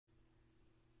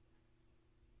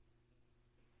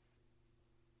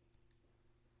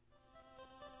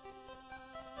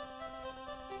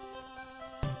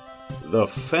The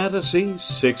Fantasy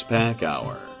Six Pack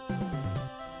Hour.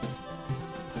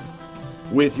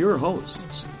 With your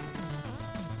hosts,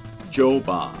 Joe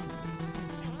Bob.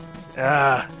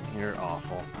 You're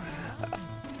awful.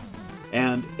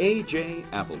 And AJ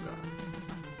Applegarth.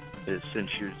 It's Sin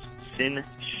Shu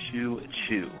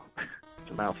Chu.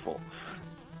 It's a mouthful.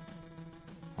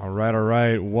 All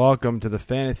right. Welcome to the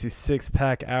Fantasy Six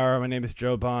Pack Hour. My name is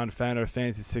Joe Bond, founder of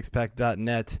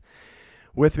FantasySixPack.net.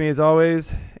 With me, as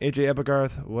always, AJ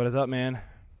Applegarth. What is up, man?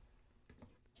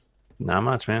 Not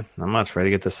much, man. Not much. Ready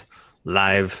to get this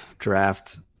live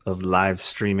draft of live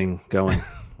streaming going.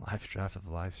 Live draft of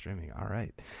live streaming. All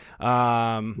right.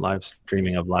 Live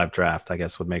streaming of live draft, I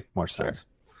guess, would make more sense. Sure.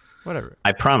 Whatever.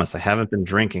 I promise I haven't been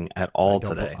drinking at all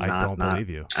today. I don't believe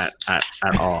you. At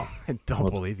all. I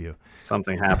don't believe you.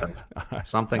 Something happened.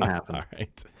 Something happened.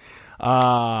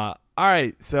 All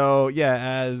right. So,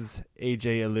 yeah, as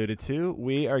AJ alluded to,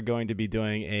 we are going to be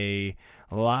doing a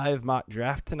live mock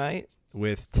draft tonight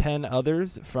with 10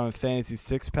 others from Fantasy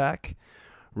Six Pack.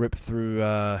 Rip through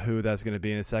who that's going to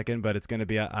be in a second, but it's going to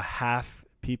be a half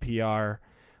PPR,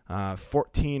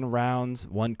 14 rounds,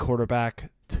 1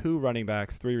 quarterback, 2 running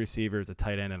backs, 3 receivers, a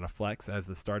tight end, and a flex as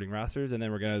the starting rosters. And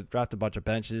then we're going to draft a bunch of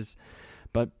bench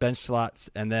slots,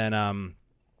 and then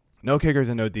no kickers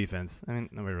and no defense. I mean,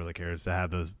 nobody really cares to have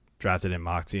those drafted in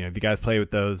mocks. You know, if you guys play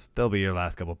with those, they'll be your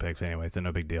last couple picks anyway, so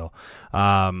no big deal.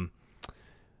 The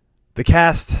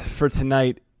cast for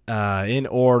tonight, in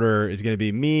order, is going to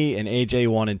be me and AJ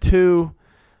 1 and 2,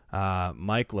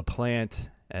 Mike LaPlante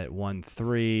at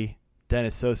 1-3,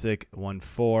 Dennis Sosick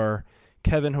 1-4,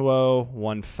 Kevin Huo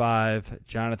 1-5,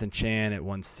 Jonathan Chan at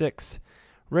 1-6,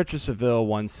 Richard Seville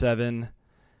 1-7,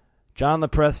 John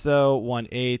Lepresto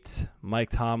 1-8, Mike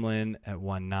Tomlin at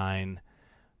 1-9,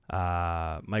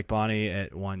 Mike Bonney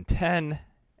at 1-10,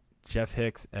 Jeff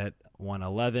Hicks at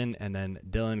 1-11, and then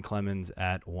Dylan Clemens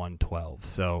at 1-12.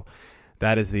 So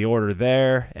that is the order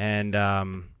there. And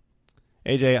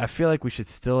AJ, I feel like we should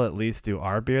still at least do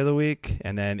our beer of the week.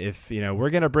 And then if, we're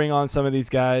going to bring on some of these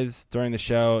guys during the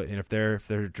show, and if they're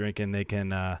drinking, they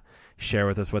can share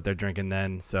with us what they're drinking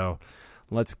then. So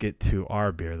let's get to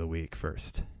our beer of the week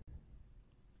first.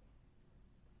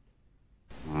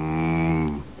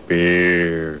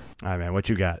 Beer. All right, man, what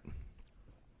you got?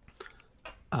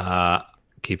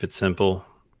 Keep it simple.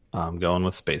 I'm going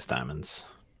with Space Diamonds.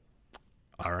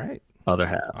 All right. Other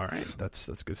half. All right,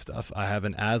 that's good stuff. I have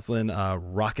an Aslan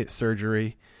Rocket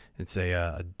Surgery. It's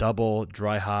a double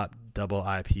dry hop, double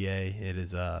IPA. It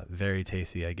is very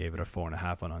tasty. I gave it a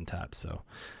 4.5 on Untappd, so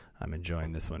I'm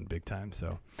enjoying this one big time.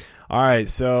 So, all right,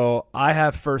 so I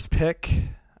have first pick.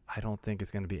 I don't think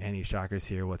it's going to be any shockers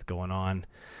here. What's going on?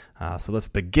 So let's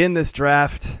begin this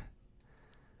draft,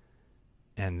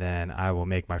 and then I will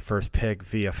make my first pick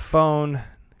via phone,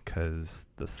 because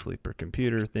the sleeper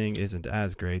computer thing isn't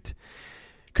as great.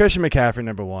 Christian McCaffrey,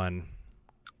 number 1.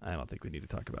 I don't think we need to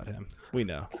talk about him. We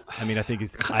know. I mean, I think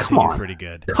he's pretty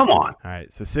good. Come on. All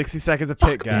right, so 60 seconds of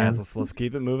pick, guys. Let's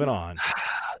keep it moving on.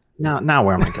 Now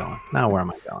where am I going?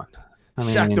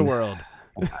 Shock the world.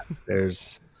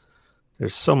 There's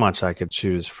so much I could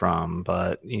choose from,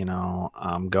 but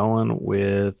I'm going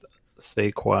with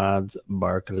Saquon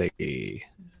Barkley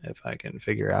if I can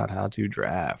figure out how to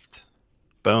draft.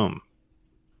 Boom.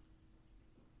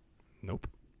 Nope.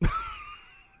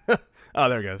 Oh,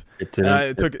 there it goes. It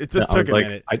just took a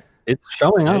minute. It's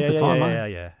showing up. It's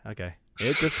online. Yeah. Okay.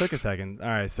 It just took a second. All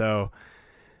right. So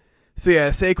yeah,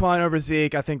 Saquon over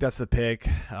Zeke. I think that's the pick.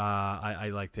 I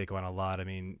like Saquon a lot. I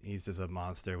mean, he's just a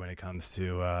monster when it comes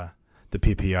to the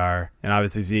PPR, and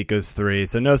obviously Zeke goes 3.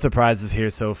 So no surprises here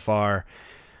so far.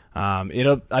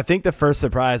 I think the first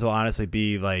surprise will honestly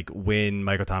be like when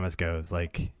Michael Thomas goes.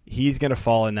 Like, he's gonna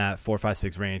fall in that 4, 5,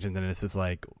 6 range, and then it's just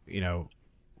like,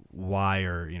 why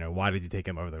did you take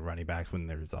him over the running backs when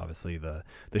there's obviously the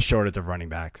shortage of running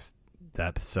backs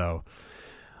depth? So,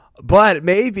 but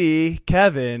maybe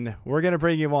Kevin, we're gonna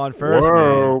bring you on first,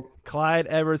 man. Clyde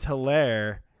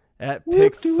Edwards-Helaire at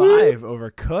pick 5 over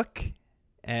Cook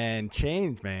and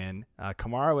change, man.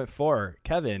 Kamara went 4.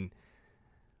 Kevin,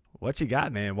 what you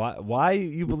got, man? Why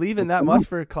you believe in that much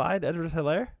for Clyde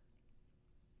Edwards-Helaire?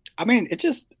 I mean, it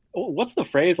just, what's the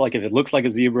phrase? Like, if it looks like a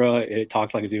zebra, it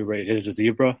talks like a zebra, it is a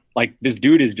zebra. Like, this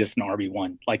dude is just an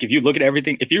RB1. Like, if you look at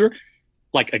everything, if you're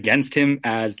like against him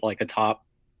as like a top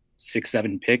 6,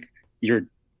 7 pick, you're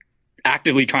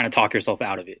actively trying to talk yourself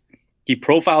out of it. He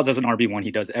profiles as an RB1.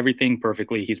 He does everything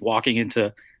perfectly. He's walking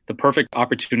into the perfect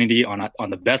opportunity on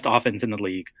the best offense in the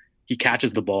league. He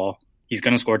catches the ball. He's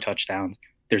going to score touchdowns.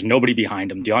 There's nobody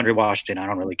behind him. DeAndre Washington, I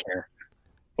don't really care.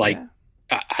 Like,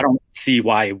 I don't see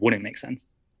why it wouldn't make sense.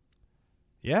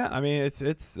 Yeah, I mean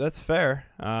that's fair.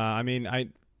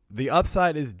 The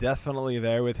upside is definitely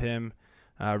there with him.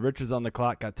 Richard's on the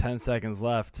clock, got 10 seconds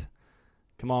left.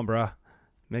 Come on, bruh.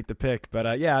 Make the pick.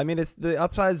 But yeah, I mean it's the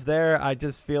upside's there. I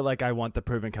just feel like I want the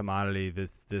proven commodity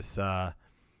this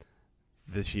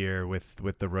year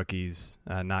with the rookies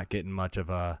not getting much of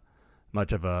an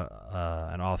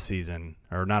off season,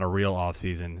 or not a real off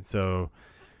season. So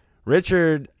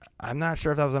Richard, I'm not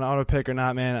sure if that was an auto pick or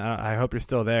not, man. I hope you're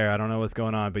still there. I don't know what's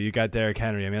going on, but you got Derrick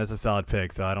Henry. I mean, that's a solid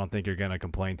pick, so I don't think you're going to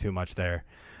complain too much there.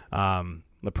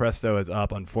 Lepresto is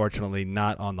up, unfortunately,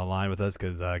 not on the line with us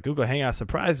because Google Hangout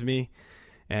surprised me,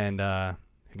 and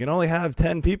you can only have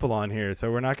 10 people on here,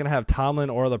 so we're not going to have Tomlin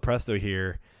or Lepresto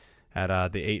here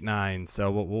at the 8-9.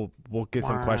 So we'll get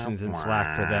some questions in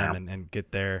Slack for them and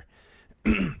get their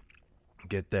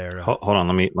Hold on,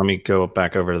 let me go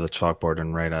back over to the chalkboard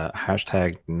and write a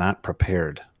hashtag not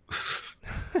prepared.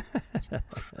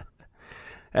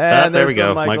 And there we there's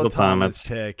the go. Michael Thomas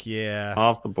pick, yeah,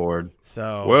 off the board.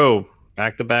 So whoa,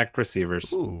 back-to-back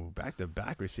receivers. Ooh,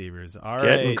 back-to-back receivers. All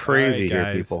Getting right, crazy all right,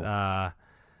 here, guys. people.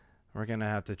 We're gonna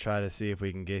have to try to see if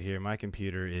we can get here. My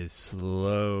computer is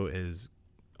slow as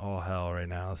all hell right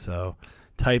now, so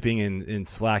typing in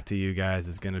Slack to you guys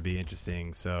is gonna be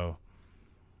interesting. So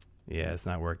yeah, it's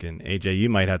not working. AJ, you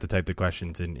might have to type the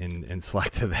questions in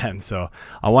Slack to them. So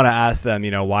I want to ask them,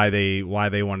 why they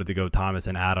wanted to go Thomas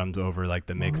and Adams over like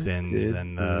the Mixons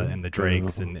and the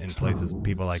Drakes and places,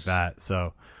 people like that.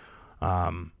 So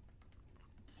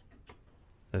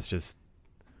that's just,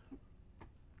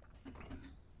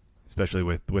 especially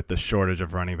with the shortage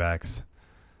of running backs.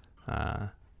 All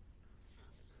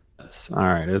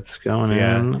right, it's going So,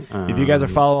 yeah, in. if you guys are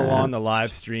following along the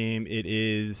live stream, it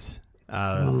is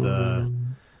the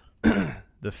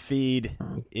feed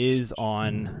is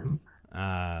on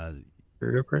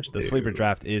the sleeper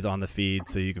draft is on the feed,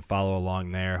 so you can follow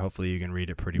along there. Hopefully you can read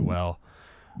it pretty well.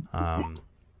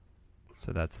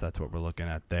 So that's what we're looking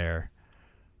at there.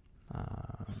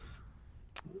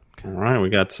 All right, we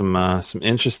got some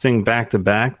interesting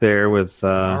back-to-back there with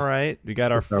all right, we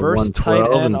got our first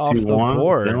tight end off the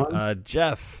board.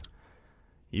 Jeff,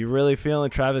 you really feeling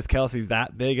Travis Kelce's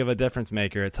that big of a difference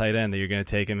maker at tight end that you're going to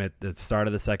take him at the start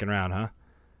of the second round, huh?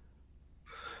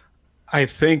 I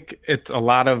think it's a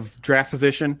lot of draft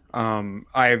position.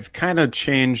 I've kind of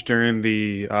changed during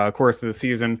the course of the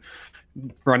season,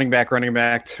 running back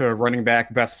to running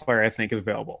back, best player I think is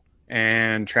available.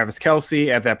 And Travis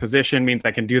Kelce at that position means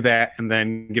I can do that and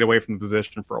then get away from the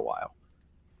position for a while.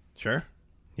 Sure.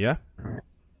 Yeah.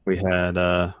 We had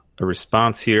a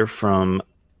response here from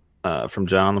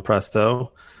John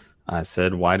Lepresto. I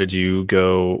said, why did you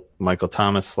go Michael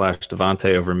Thomas /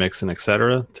 Devontae over Mixon,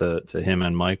 etc. to him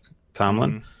and Mike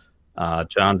Tomlin? Mm-hmm.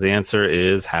 John's answer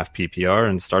is half PPR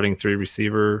and starting 3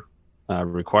 receiver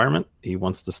requirement. He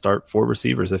wants to start 4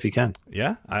 receivers if he can.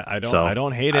 Yeah, I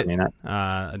don't hate it.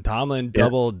 I mean, Tomlin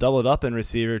doubled up in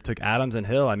receiver, took Adams and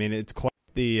Hill. I mean, it's quite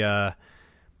the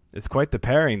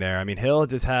pairing there. I mean, Hill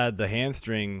just had the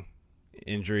hamstring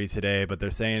injury today, but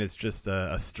they're saying it's just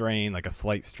a strain, like a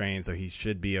slight strain, so he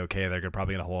should be okay. They're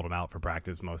probably going to hold him out for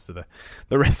practice most of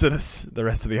the rest of the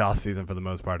offseason for the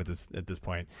most part at this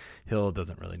point. Hill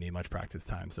doesn't really need much practice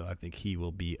time, so I think he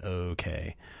will be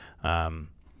okay.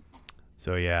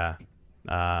 So yeah,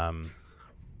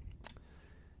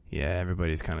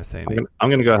 everybody's kind of saying I'm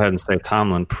going to go ahead and say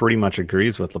Tomlin pretty much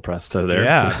agrees with Lepresto there.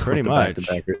 Yeah, pretty much.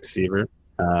 Back-to-back receiver.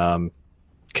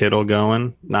 Kittle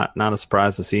going. Not a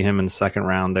surprise to see him in the second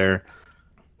round there.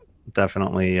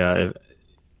 Definitely,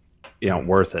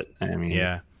 worth it. I mean,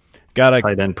 yeah. Got a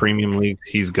tight end premium leagues.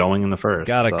 He's going in the first.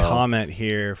 Got a comment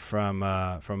here from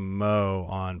Mo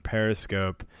on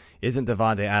Periscope. Isn't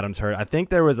Devontae Adams hurt? I think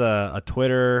there was a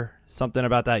Twitter something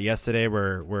about that yesterday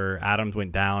where Adams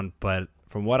went down, but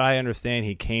from what I understand,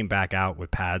 he came back out with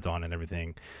pads on and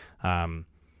everything.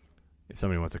 If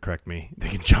somebody wants to correct me, they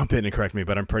can jump in and correct me,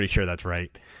 but I'm pretty sure that's right.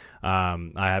 I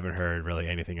haven't heard really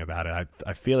anything about it.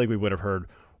 I feel like we would have heard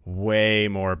way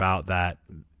more about that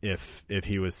if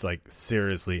he was like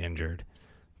seriously injured,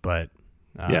 but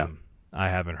I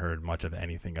haven't heard much of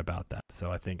anything about that.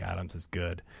 So I think Adams is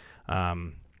good.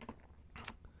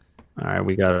 All right,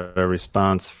 we got a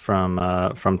response from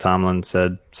Tomlin.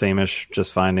 Said same-ish,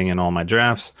 just finding in all my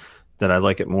drafts that I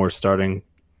like it more starting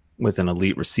with an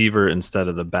elite receiver instead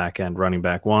of the back end running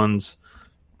back ones.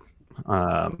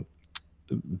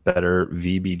 Better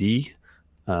VBD.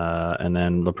 And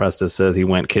then Lepresto says he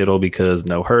went Kittle because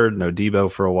no Hurd, no Debo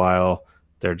for a while.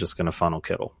 They're just going to funnel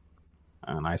Kittle.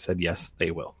 And I said, yes,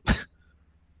 they will.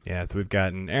 Yeah, so we've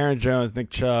gotten Aaron Jones, Nick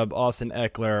Chubb, Austin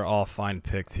Eckler, all fine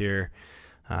picks here.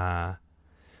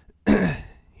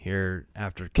 here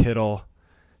after Kittle.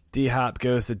 D-Hop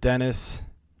goes to Dennis.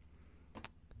 I'm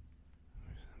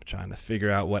trying to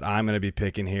figure out what I'm going to be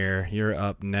picking here. You're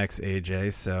up next,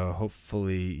 AJ, so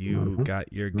hopefully you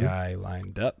got your guy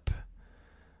lined up.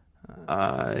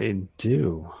 I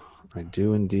do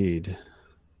indeed.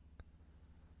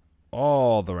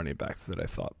 All the running backs that I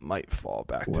thought might fall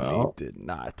back to me Well, did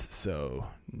not, so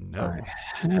no. I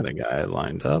had a guy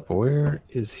lined up. Where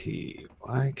is he?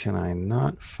 Why can I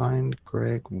not find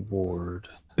Greg Ward?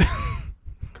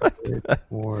 Greg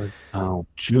Ward. Oh,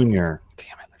 Junior.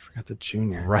 Damn it, I forgot the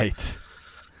Junior. Right.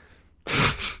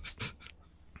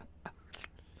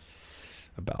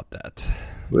 About that.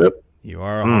 Yep. You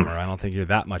are a homer. I don't think you're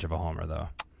that much of a homer, though.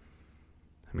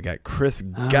 We got Chris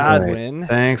Godwin. Right.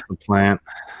 Thanks, the plant.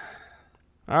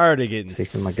 Already getting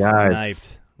Taking my guys.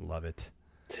 sniped. Love it.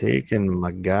 Taking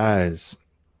my guys.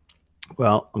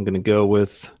 Well, I'm going to go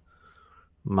with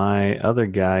my other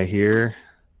guy here,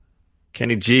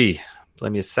 Kenny G. Play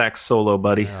me a sax solo,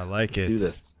 buddy. I like Let's it. do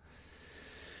this.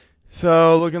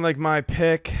 So, looking like my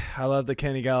pick, I love the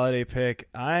Kenny Galladay pick.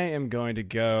 I am going to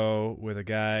go with a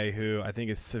guy who I think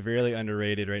is severely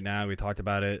underrated right now. We talked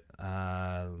about it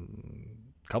a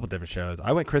couple different shows.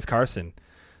 I went Chris Carson.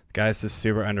 The guy's just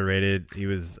super underrated. He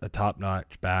was a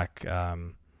top-notch back,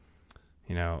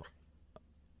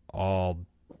 all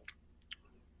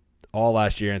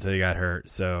last year until he got hurt.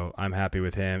 So I'm happy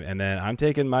with him. And then I'm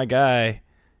taking my guy,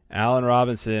 Allen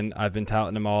Robinson. I've been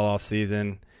touting him all off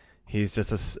season. He's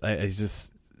just he's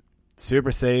just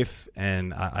super safe,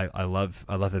 and I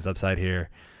love his upside here.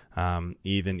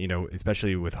 Even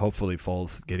especially with hopefully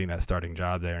Foles getting that starting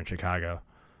job there in Chicago.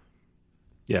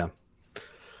 Yeah.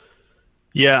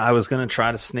 Yeah, I was going to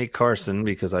try to snake Carson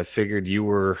because I figured you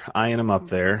were eyeing him up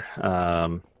there.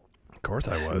 Of course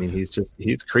I was. I mean,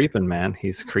 he's creeping, man.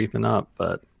 He's creeping up,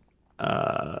 but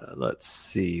let's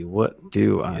see. What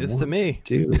do I It's want to me.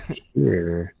 to do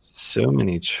here? So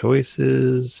many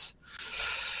choices.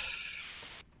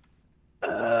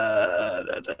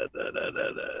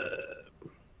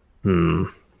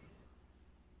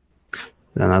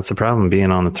 And that's the problem being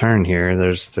on the turn here.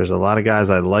 There's a lot of guys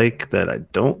I like that I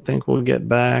don't think will get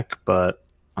back, but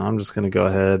I'm just going to go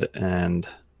ahead and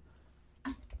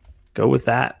go with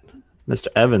that. Mr.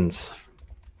 Evans.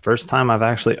 First time I've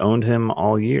actually owned him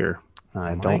all year.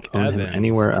 I don't own him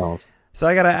anywhere else. So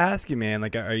I got to ask you, man,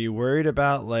 like, are you worried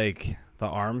about like the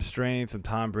arm strength of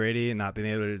Tom Brady and not being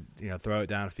able to, throw it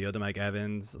downfield to Mike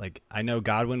Evans? Like, I know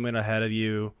Godwin went ahead of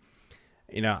you.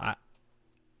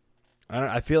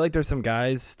 I feel like there's some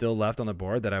guys still left on the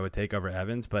board that I would take over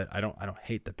Evans, but I don't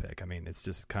hate the pick. I mean, it's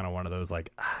just kind of one of those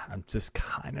like I'm just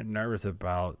kind of nervous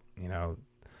about,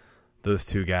 those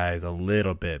two guys a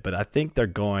little bit, but I think they're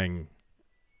going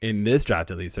in this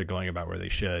draft, at least they're going about where they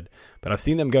should, but I've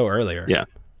seen them go earlier. Yeah.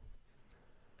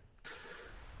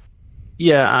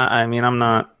 Yeah. I mean, I'm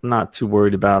not too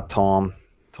worried about Tom.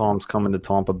 Tom's coming to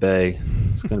Tampa Bay.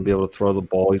 He's going to be able to throw the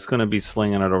ball. He's going to be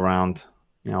slinging it around.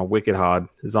 Wicked hard.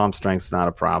 His arm strength's not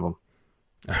a problem.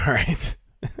 All right.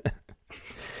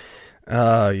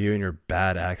 Oh, you and your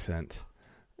bad accent.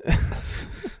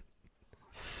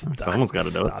 Someone's got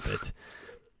to do it. Stop it.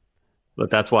 But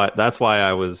that's why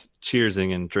I was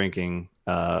cheersing and drinking.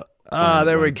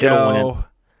 There we go. Went,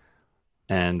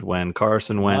 and when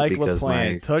Carson went, Mike because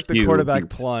LaPlante took the quarterback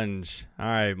plunge. All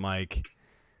right, Mike.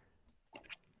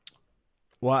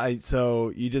 Why?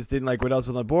 So you just didn't like what else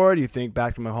was on the board? You think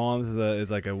back to Mahomes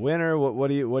is like a winner? What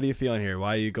are you feeling here?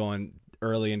 Why are you going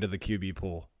early into the QB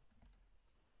pool?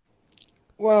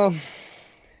 Well,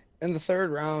 in the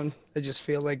third round, I just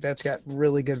feel like that's got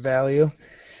really good value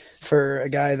for a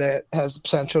guy that has the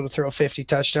potential to throw 50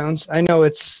 touchdowns. I know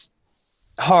it's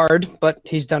hard, but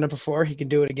he's done it before. He can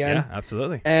do it again. Yeah,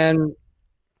 absolutely. And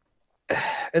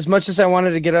as much as I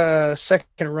wanted to get a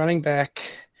second running back,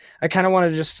 I kind of want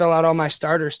to just fill out all my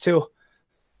starters too.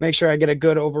 Make sure I get a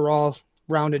good overall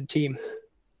rounded team.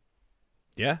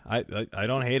 Yeah, I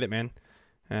don't hate it, man.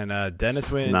 And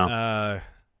Dennis went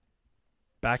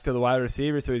back to the wide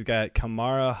receiver, so he's got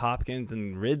Kamara, Hopkins,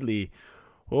 and Ridley.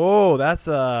 Oh, that's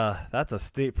a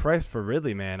steep price for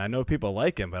Ridley, man. I know people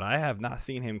like him, but I have not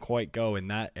seen him quite go in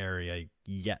that area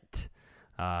yet.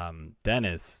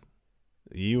 Dennis,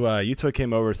 you took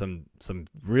him over some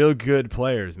real good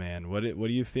players, man. What are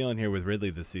you feeling here with Ridley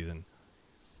this season?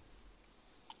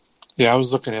 Yeah, I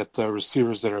was looking at the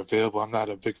receivers that are available. I'm not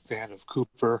a big fan of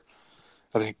Cooper.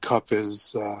 I think Kupp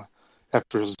is,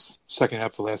 after his second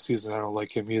half of last season, I don't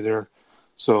like him either.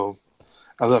 So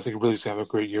I think Ridley's going to have a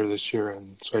great year this year,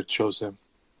 and so I chose him.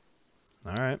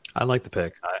 All right. I like the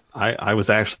pick. I was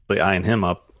actually eyeing him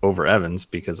up over Evans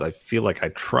because I feel like I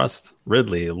trust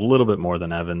Ridley a little bit more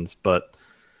than Evans, but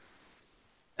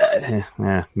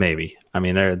Maybe. I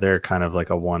mean, they're kind of like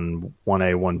a 1A,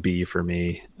 1B for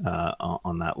me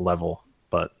on that level.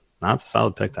 But no, it's a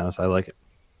solid pick, Dennis. I like it.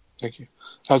 Thank you.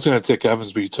 I was going to take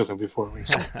Evans, but you took him before me.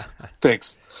 So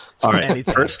thanks. All right.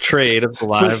 First trade of the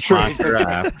live mock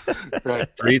draft.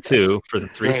 Right. 3-2 for the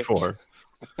 3-4.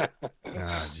 Oh,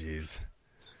 jeez.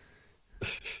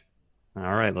 All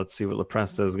right. Let's see what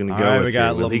LaPresta is going to All go right, with. we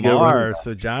got here. Will he go Lamar. running back?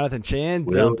 So Jonathan Chan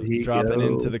Will he dropping go?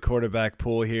 into the quarterback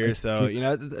pool here. Let's So, see.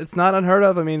 it's not unheard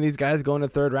of. I mean, these guys going to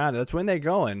third round. That's when they're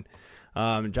going.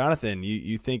 Jonathan,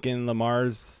 you thinking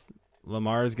Lamar's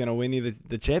going to win you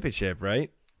the championship,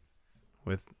 right?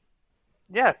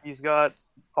 Yeah, he's got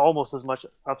almost as much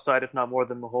upside, if not more,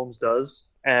 than Mahomes does.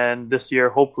 And this year,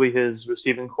 hopefully, his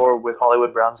receiving core with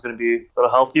Hollywood Brown is going to be a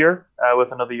little healthier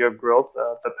with another year of growth.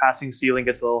 The passing ceiling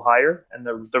gets a little higher, and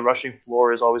the rushing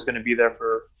floor is always going to be there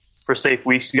for safe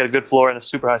weeks. You got a good floor and a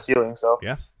super high ceiling. So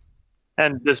Yeah.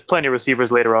 And there's plenty of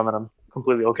receivers later on that I'm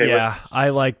completely okay with. Yeah, I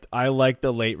like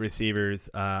the late receivers.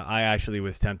 I actually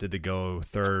was tempted to go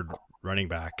third running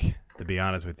back, to be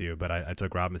honest with you, but I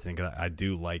took Robinson because I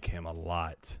do like him a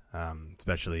lot,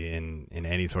 especially in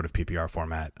any sort of PPR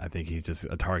format. I think he's just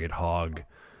a target hog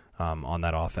on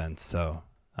that offense. So,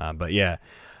 but yeah,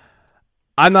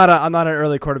 I'm not an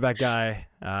early quarterback guy.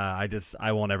 I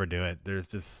won't ever do it.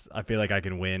 I feel like I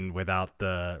can win without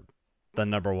the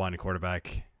number one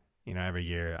quarterback, every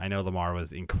year. I know Lamar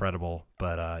was incredible,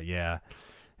 but yeah,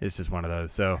 it's just one of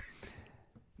those. So,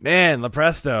 man,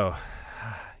 LaPresto,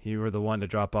 you were the one to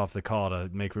drop off the call to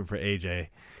make room for AJ,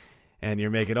 and you're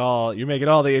making all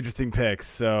the interesting picks.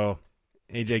 So,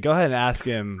 AJ, go ahead and ask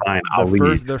him. Fine, I'll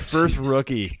leave. The first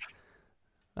rookie.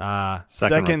 The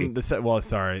second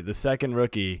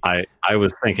rookie. I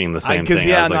was thinking the same thing. Because I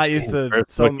was I'm not like, used to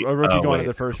a rookie going to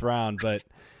the first round, but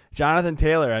Jonathan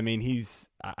Taylor. I mean,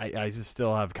 I just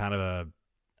still have kind of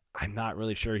I'm not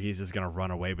really sure he's just going to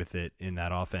run away with it in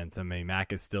that offense. I mean,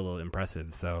 Mac is still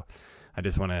impressive, so I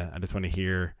just want to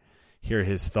hear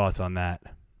his thoughts on that.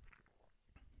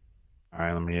 All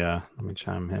right, let me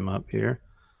chime him up here.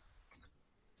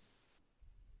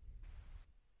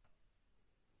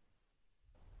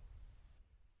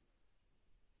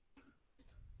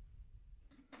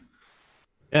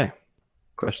 Okay,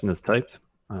 question is typed.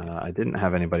 I didn't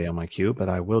have anybody on my queue, but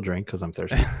I will drink because I'm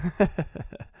thirsty.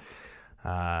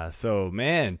 So,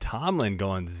 man, Tomlin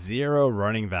going 0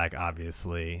 running back,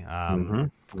 obviously.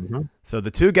 So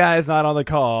the two guys not on the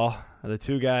call are the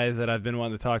two guys that I've been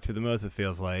wanting to talk to the most, it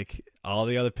feels like. All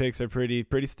the other picks are pretty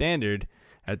standard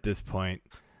at this point.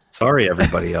 Sorry,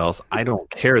 everybody else. I don't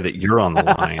care that you're on the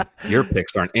line. Your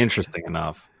picks aren't interesting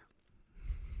enough.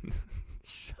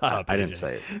 Shut up, I didn't AJ.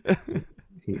 say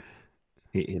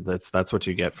it. That's what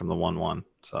you get from the 1-1.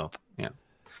 So, yeah.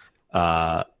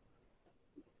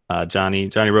 Johnny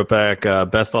wrote back,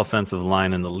 best offensive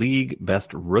line in the league,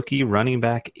 best rookie running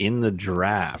back in the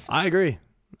draft. I agree.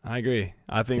 I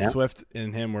think Yeah. Swift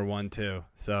and him were 1-2.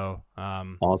 So,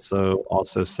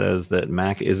 Also says that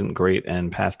Mac isn't great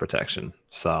in pass protection.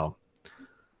 So,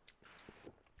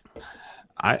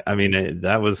 I mean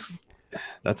that's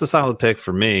a solid pick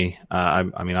for me.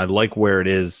 I mean I like where it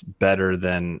is better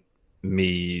than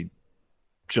me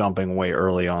jumping way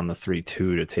early on the 3-2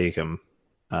 to take him.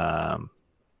 But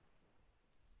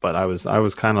I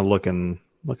was kind of looking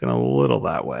a little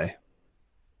that way.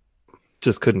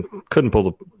 Just couldn't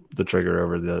pull the trigger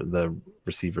over the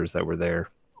receivers that were there,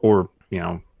 or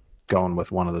going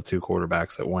with one of the two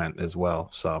quarterbacks that went as well.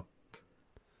 So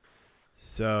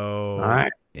all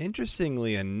right.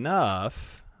 Interestingly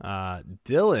enough,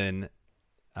 Dylan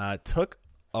took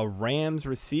a Rams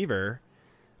receiver.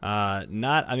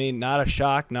 Not a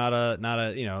shock, not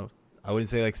a I wouldn't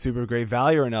say like super great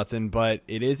value or nothing, but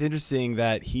it is interesting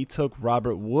that he took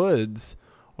Robert Woods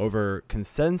over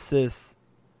consensus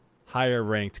higher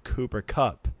ranked Cooper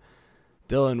Kupp.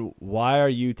 Dylan, why are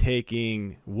you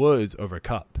taking Woods over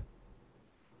Kupp?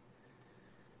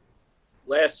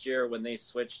 Last year when they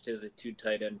switched to the two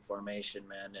tight end formation,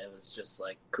 man, it was just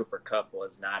like Cooper Kupp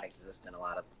was non-existent a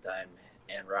lot of the time,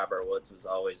 and Robert Woods was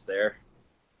always there.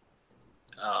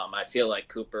 I feel like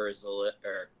Cooper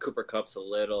Kupp's a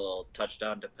little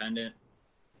touchdown dependent.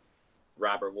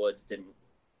 Robert Woods didn't.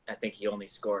 I think he only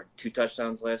scored 2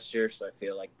 touchdowns last year, so I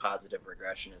feel like positive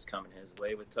regression is coming his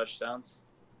way with touchdowns.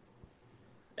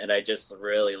 And I just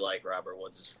really like Robert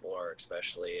Woods' floor,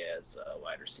 especially as a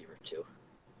wide receiver too.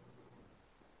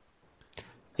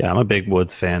 Yeah, I'm a big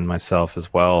Woods fan myself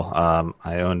as well.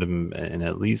 I owned him in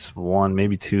at least 1,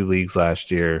 maybe 2 leagues last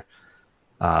year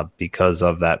because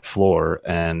of that floor,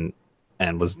 and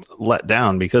was let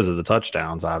down because of the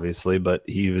touchdowns, obviously, but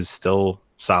he was still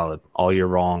solid all year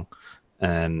long,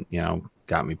 and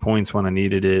got me points when I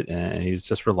needed it, and he's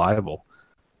just reliable.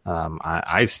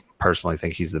 I personally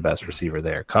think he's the best receiver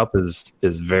there. Kupp is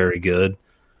very good,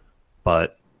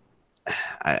 but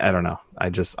I don't know. I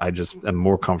just am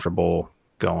more comfortable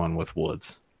going with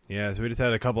Woods. Yeah, so we just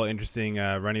had a couple of interesting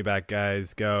running back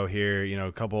guys go here. You know,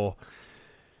 a couple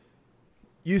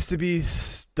used to be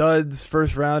studs,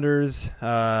 first rounders.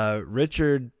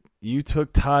 Richard, you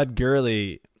took Todd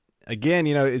Gurley. Again,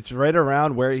 you know, it's right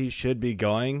around where he should be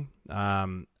going.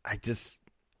 I'm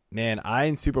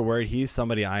super worried. He's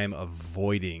somebody I am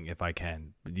avoiding if I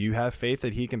can. Do you have faith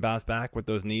that he can bounce back with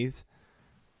those knees?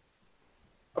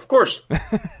 Of course.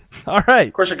 All right.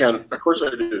 Of course I can. Of course I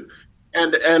do.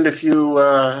 And if you,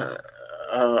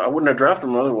 I wouldn't have drafted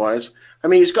him otherwise. I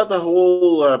mean, he's got the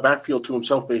whole backfield to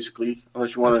himself, basically,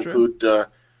 unless you want to include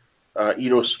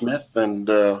Ito Smith and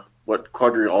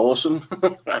Quadri Ollison.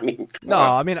 I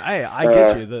mean, I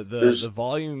get you. The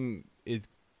volume is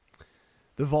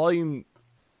the volume.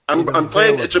 I'm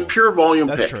playing. It's a pure volume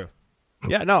That's pick. True.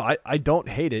 Yeah, no, I don't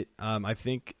hate it. I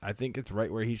think it's right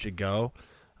where he should go.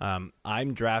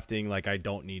 I'm drafting like I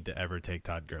don't need to ever take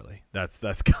Todd Gurley.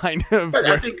 That's kind of. But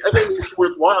I think it's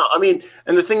worthwhile. I mean,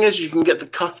 and the thing is, you can get the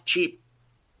cuff cheap.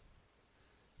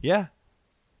 Yeah.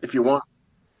 If you want.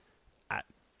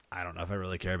 I don't know if I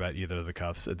really care about either of the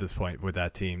cuffs at this point with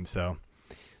that team. So.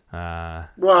 Well,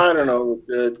 I don't know.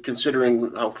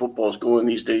 Considering how football's going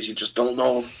these days, you just don't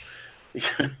know. You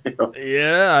know?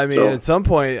 Yeah, I mean, at some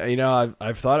point, you know,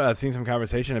 I've seen some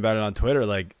conversation about it on Twitter.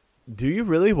 Like, do you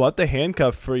really want the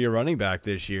handcuff for your running back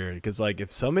this year? Because, like,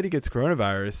 if somebody gets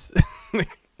coronavirus,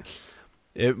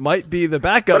 it might be the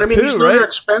backup. But I mean, too, he's not right? an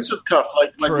expensive cuff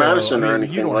like Madison or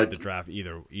anything. You don't like have to draft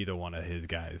either one of his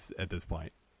guys at this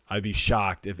point. I'd be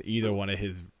shocked if either one of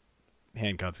his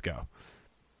handcuffs go.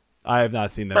 I have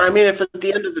not seen that. But I mean, if at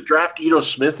the end of the draft Ito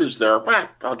Smith is there,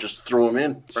 I'll just throw him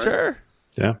in. Right? Sure.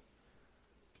 Yeah.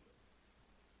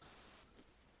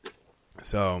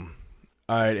 So,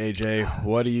 all right, AJ,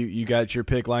 what do you got your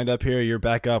pick lined up here? You're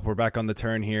back up. We're back on the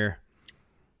turn here.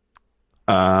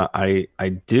 I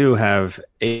do have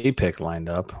a pick lined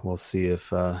up. We'll see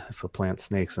if a plant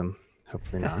snakes him.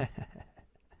 Hopefully not.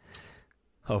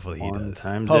 Hopefully he does.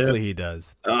 Time Hopefully he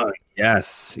does. Oh,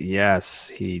 yes,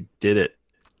 he did it.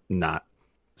 Not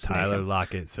Tyler snake him.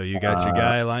 Lockett. So you got your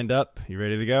guy lined up. You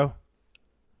ready to go?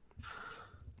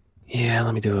 Yeah,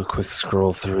 let me do a quick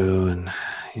scroll through and,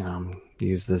 you know,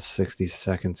 use this 60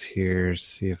 seconds here,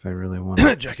 see if I really want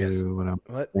to do what I'm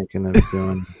thinking of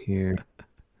doing here.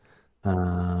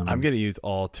 I'm going to use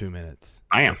all 2 minutes.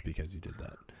 I am. Just because you did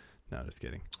that. No, just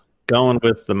kidding. Going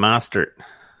with the Mostert.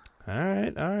 All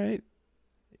right.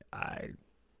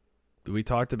 We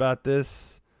talked about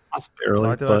this. Early,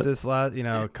 talked about this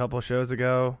a couple shows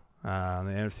ago on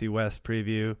the NFC West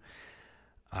preview.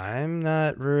 I'm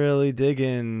not really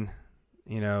digging,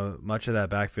 much of that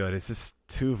backfield. It's just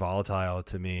too volatile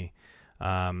to me.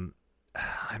 I'm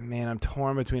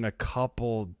torn between a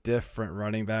couple different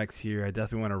running backs here. I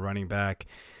definitely want a running back.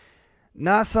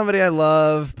 Not somebody I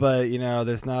love, but,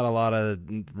 there's not a lot of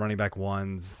running back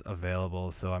ones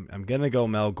available. So I'm going to go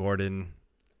Mel Gordon.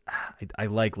 I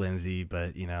like Lindsey,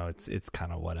 but, it's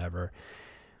kind of whatever.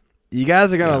 You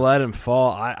guys are going to let him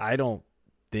fall. I don't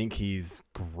think he's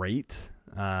great.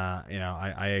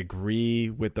 I agree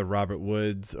with the Robert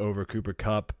Woods over Cooper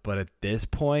Kupp, but at this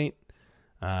point,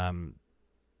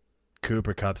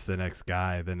 Cooper Kupp's the next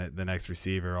guy, the next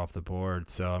receiver off the board.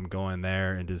 So I'm going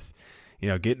there and just,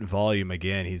 getting volume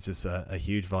again. He's just a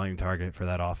huge volume target for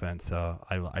that offense. So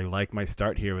I like my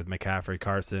start here with McCaffrey,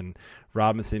 Carson,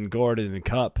 Robinson, Gordon, and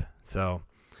Kupp. So,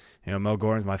 Mel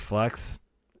Gordon's my flex.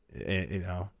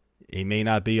 He may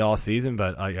not be all season,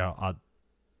 but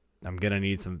I'm gonna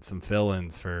need some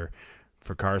fill-ins for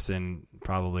Carson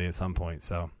probably at some point.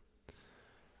 So,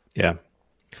 yeah.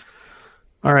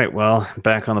 All right. Well,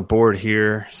 back on the board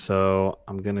here. So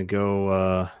I'm gonna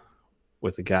go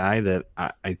with a guy that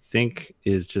I think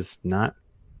is just not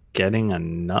getting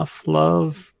enough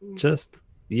love just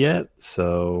yet.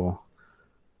 So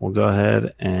we'll go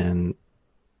ahead and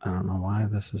I don't know why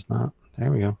this is not.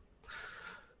 There we go.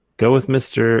 Go with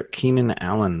Mr. Keenan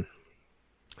Allen.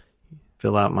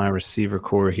 Fill out my receiver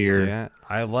core here. Yeah,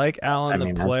 I like Allen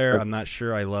the player. I'm not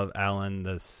sure I love Allen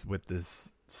with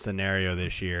this scenario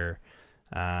this year.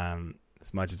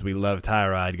 As much as we love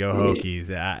Tyrod, go Hokies.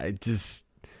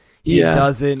 He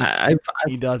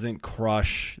doesn't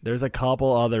crush. There's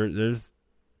there's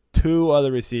two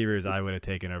other receivers I would have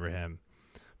taken over him,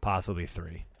 possibly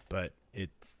three. But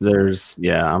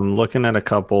I'm looking at a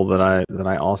couple that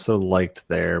I also liked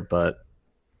there, but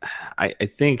I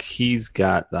think he's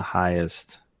got the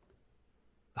highest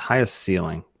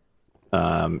ceiling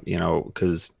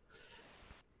Because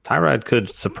Tyrod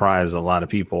could surprise a lot of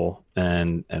people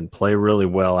and play really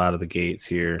well out of the gates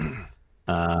here.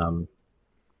 And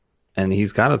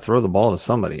he's got to throw the ball to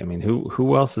somebody. I mean,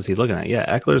 who else is he looking at? Yeah,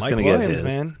 Eckler's going to get his.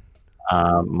 Man.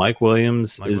 Mike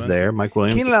Williams is there. Mike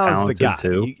Williams Keenan is Allen's talented the guy.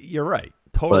 too. You're right.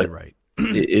 Totally right.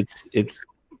 It's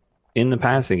in the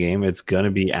passing game. It's going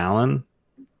to be Allen,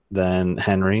 then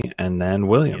Henry, and then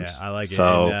Williams. Yeah, I like it.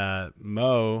 So, And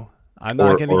Mo, I'm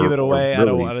not going to give it away. I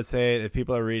don't want to say it. If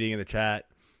people are reading in the chat,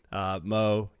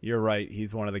 Mo, you're right.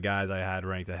 He's one of the guys I had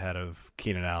ranked ahead of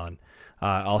Keenan Allen.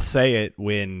 I'll say it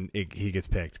when he gets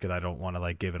picked because I don't want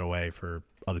to give it away for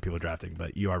other people drafting.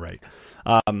 But you are right.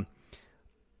 All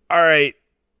right.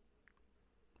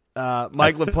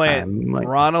 Mike LaPlante,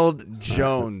 Ronald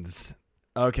Jones.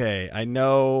 Okay, I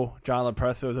know John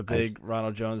Lepresso is a big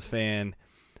Ronald Jones fan.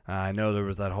 I know there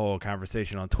was that whole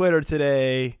conversation on Twitter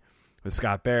today with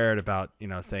Scott Barrett about,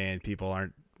 saying people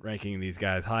aren't ranking these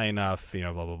guys high enough,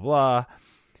 blah, blah, blah.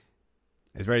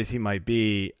 As right as he might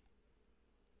be,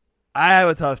 I have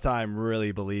a tough time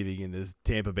really believing in this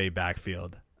Tampa Bay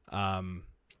backfield.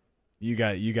 You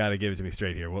got to give it to me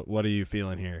straight here. What are you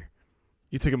feeling here?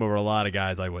 You took him over a lot of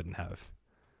guys I wouldn't have.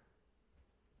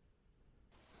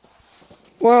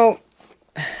 Well,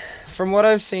 from what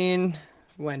I've seen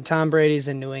when Tom Brady's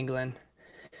in New England,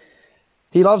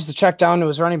 he loves to check down to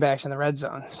his running backs in the red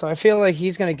zone. So I feel like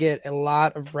he's going to get a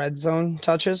lot of red zone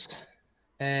touches.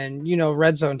 And,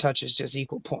 red zone touches just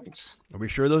equal points. Are we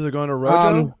sure those are going to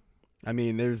Rojo? I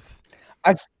mean, there's...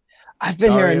 I've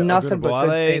been hearing nothing but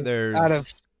good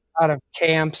things out of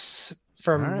camps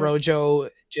from Rojo,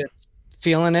 just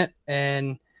feeling it.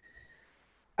 And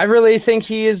I really think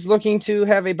he is looking to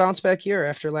have a bounce back year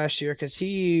after last year because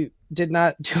he did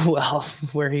not do well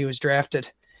where he was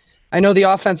drafted. I know the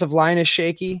offensive line is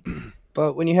shaky,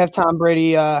 but when you have Tom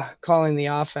Brady calling the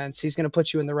offense, he's going to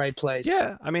put you in the right place.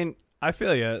 Yeah, I mean, I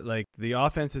feel you. The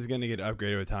offense is going to get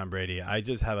upgraded with Tom Brady. I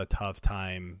just have a tough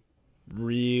time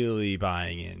really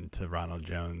buying into Ronald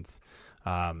Jones.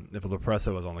 If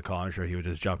Lepresso was on the call, I'm sure he would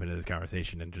just jump into this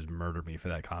conversation and just murder me for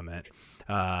that comment.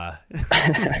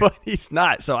 But he's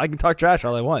not, so I can talk trash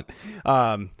all I want.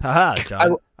 John. I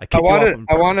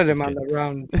wanted him on the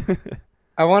round.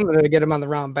 I wanted to get him on the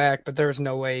round back, but there was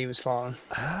no way he was falling.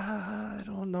 I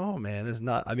don't know, man. There's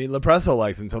not. I mean, Lepresso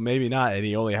likes him, so maybe not, and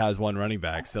he only has one running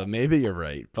back, so maybe you're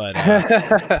right. But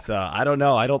so I don't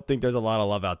know. I don't think there's a lot of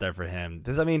love out there for him.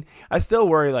 I still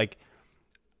worry.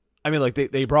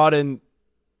 They brought in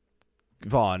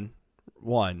Vaughn,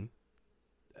 one,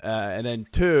 and then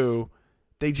two,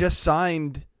 they just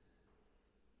signed.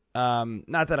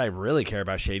 Not that I really care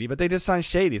about Shady, but they just signed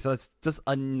Shady, so it's just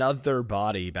another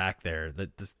body back there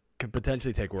that just could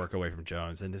potentially take work away from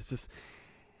Jones, and it's just,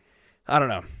 I don't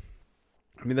know.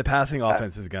 I mean, the passing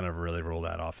offense is gonna really rule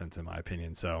that offense, in my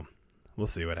opinion. So we'll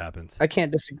see what happens. I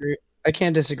can't disagree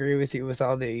with you with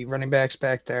all the running backs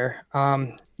back there.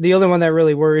 The only one that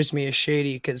really worries me is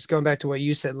Shady, because going back to what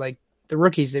you said, the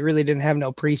rookies, they really didn't have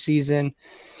no preseason.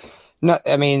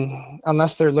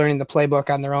 Unless they're learning the playbook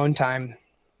on their own time,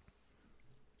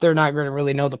 they're not going to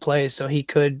really know the plays, so he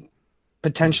could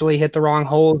potentially hit the wrong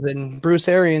holes. And Bruce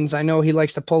Arians, I know he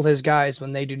likes to pull his guys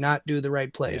when they do not do the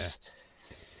right plays.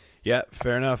 Yeah,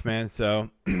 fair enough, man.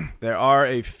 So there are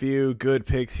a few good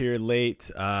picks here late.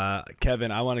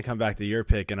 Kevin, I want to come back to your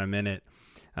pick in a minute.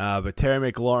 But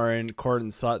Terry McLaurin,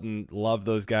 Courtland Sutton, love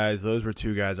those guys. Those were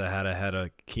two guys I had ahead of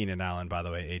Keenan Allen, by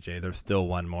the way, AJ. There's still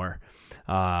one more.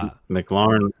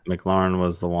 McLaurin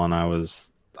was the one I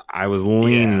was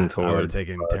leaning towards. I would have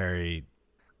taken Terry.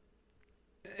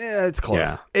 Yeah, it's close.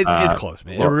 Yeah. It's close,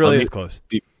 man. It really is close.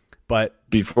 But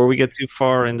before we get too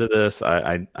far into this,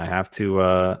 I have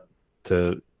to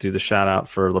do the shout out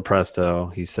for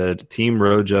Lepresto. He said, "Team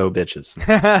Rojo bitches." So,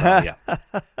 yeah,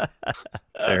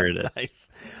 there it is. Nice.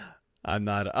 I'm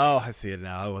not. Oh, I see it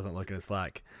now. I wasn't looking at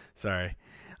Slack. Sorry.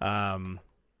 And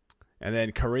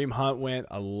then Kareem Hunt went.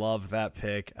 I love that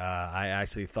pick. I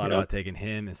actually thought about taking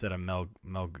him instead of Mel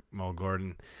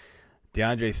Gordon.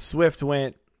 DeAndre Swift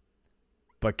went.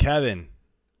 But Kevin,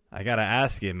 I got to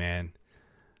ask you, man.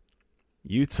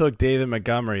 You took David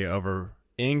Montgomery over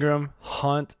Ingram,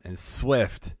 Hunt, and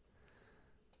Swift.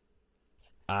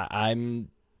 They're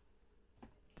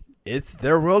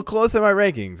real close in my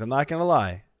rankings. I'm not going to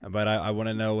lie. But I want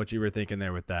to know what you were thinking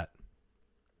there with that.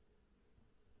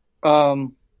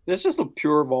 It's just a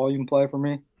pure volume play for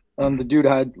me. The dude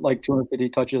had 250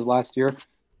 touches last year.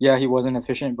 Yeah, he wasn't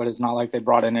efficient, but it's not like they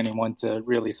brought in anyone to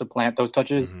really supplant those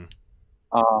touches. Mm-hmm.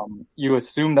 You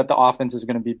assume that the offense is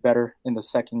going to be better in the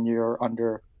second year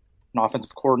under an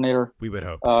offensive coordinator. We would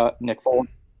hope. Nick Foles.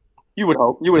 You would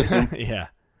hope. You would assume. Yeah.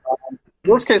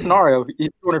 Worst case scenario, he's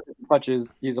 250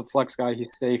 touches. He's a flex guy. He's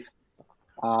safe.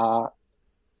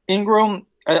 Ingram,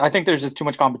 I think there's just too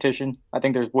much competition. I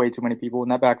think there's way too many people in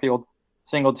that backfield.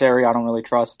 Singletary, I don't really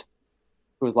trust.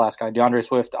 Who was the last guy? DeAndre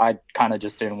Swift, I kind of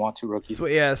just didn't want two rookies.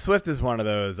 Yeah, Swift is one of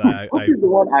those. Swift is the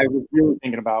one I was really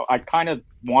thinking about. I kind of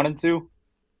wanted to,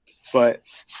 but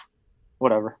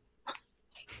whatever.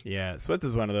 Yeah, Swift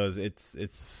is one of those.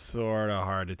 It's sort of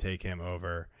hard to take him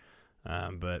over,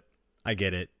 but I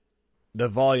get it. The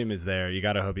volume is there. You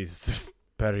got to hope he's just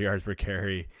better yards per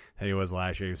carry than he was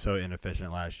last year. He was so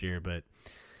inefficient last year, but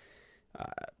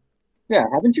yeah,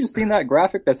 haven't you seen that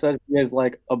graphic that says he has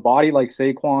like a body like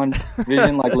Saquon,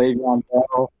 vision like Le'Veon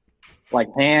Bell, like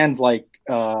hands like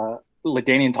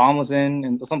LaDainian Tomlinson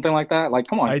and something like that? Like,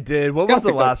 come on. I did. What was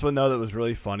the last one though that was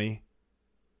really funny?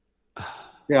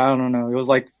 Yeah, I don't know. It was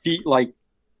like feet like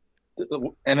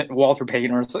Walter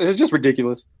Payton or something. It was just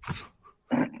ridiculous.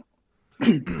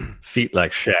 Feet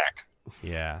like Shaq.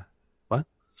 Yeah. What?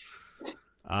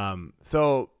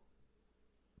 So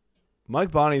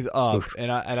Mike Bonney's up,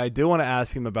 and I do want to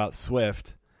ask him about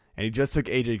Swift, and he just took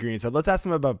AJ Green. So let's ask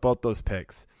him about both those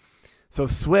picks. So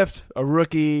Swift, a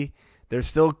rookie, there's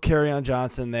still Kerryon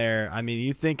Johnson there. I mean,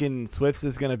 you thinking Swift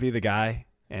is going to be the guy,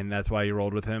 and that's why you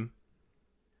rolled with him?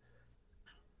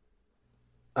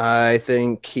 I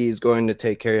think he's going to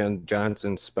take Kerryon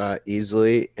Johnson's spot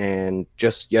easily. And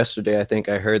just yesterday, I think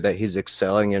I heard that he's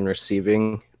excelling in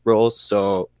receiving roles.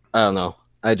 So I don't know.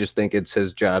 I just think it's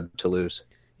his job to lose.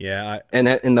 Yeah. And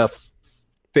in the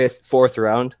fourth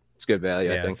round, it's good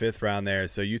value, I think. Fifth round there.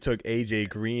 So you took AJ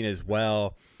Green as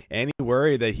well. Any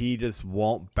worry that he just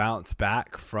won't bounce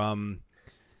back from,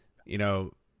 he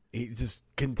just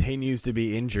continues to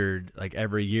be injured like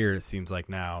every year, it seems like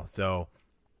now. So,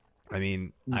 I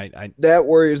mean, that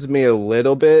worries me a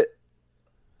little bit,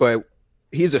 but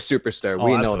he's a superstar. Oh,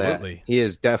 we know absolutely. that. He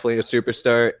is definitely a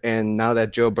superstar. And now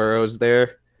that Joe Burrow's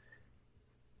there,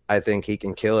 I think he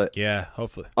can kill it. Yeah,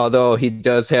 hopefully. Although he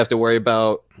does have to worry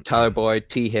about Tyler Boyd,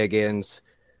 T. Higgins,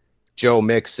 Joe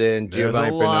Mixon, Giovanni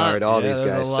Bernard, all these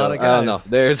guys. So I don't know.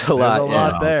 There's a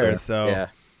lot there. So yeah,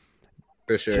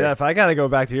 for sure. Jeff, I got to go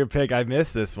back to your pick. I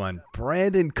missed this one.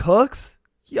 Brandon Cooks?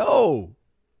 Yo.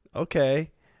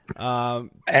 Okay.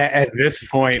 At this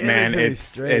point, man, it's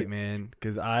straight, man,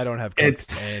 because I don't have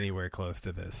Cooks anywhere close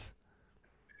to this.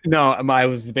 No, I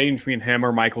was debating between him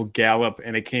or Michael Gallup,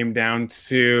 and it came down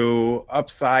to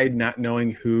upside, not knowing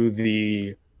who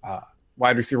the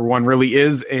wide receiver one really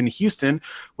is in Houston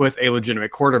with a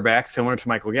legitimate quarterback, similar to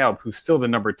Michael Gallup, who's still the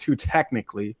number 2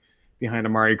 technically behind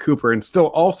Amari Cooper, and still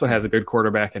also has a good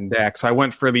quarterback in Dak. So I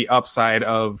went for the upside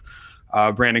of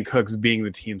Brandon Cooks being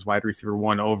the team's wide receiver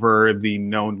 1 over the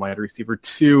known wide receiver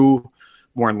 2,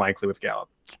 more than likely with Gallup.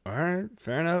 All right,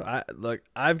 fair enough.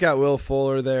 I've got Will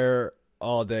Fuller there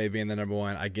all day being the number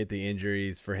 1. I get the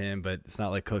injuries for him, but it's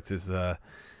not like Cooks is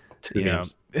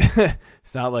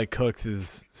it's not like Cooks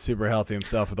is super healthy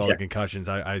himself with all the concussions.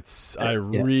 I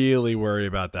really worry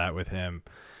about that with him.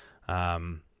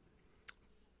 Then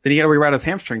you got to worry about his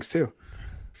hamstrings too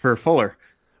for Fuller.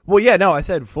 Well, yeah, no, I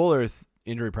said Fuller is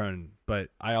injury prone, but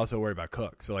I also worry about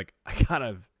Cook. So I kind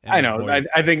of. I know.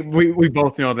 I think we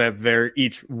both know that they're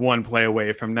each one play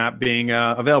away from not being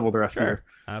available the rest of the year.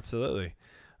 Absolutely.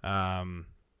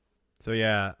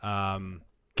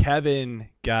 Kevin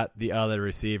got the other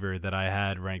receiver that I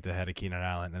had ranked ahead of Keenan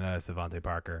Allen, and that is Devontae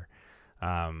Parker.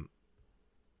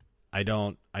 I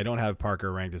don't have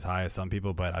Parker ranked as high as some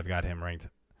people, but I've got him ranked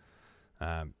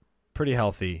pretty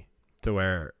healthy to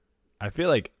where I feel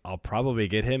like I'll probably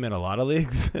get him in a lot of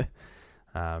leagues,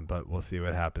 but we'll see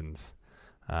what happens.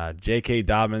 J.K.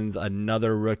 Dobbins,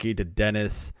 another rookie to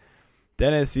Dennis.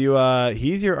 Dennis, he's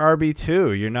your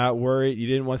RB2. You're not worried. You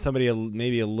didn't want somebody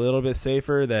maybe a little bit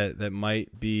safer that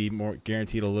might be more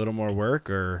guaranteed a little more work,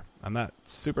 or I'm not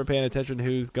super paying attention to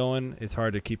who's going. It's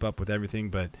hard to keep up with everything,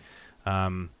 but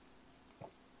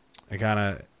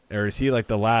is he like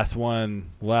the last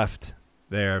one left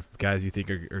there of guys you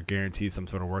think are guaranteed some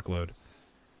sort of workload?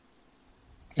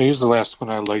 Yeah, he's the last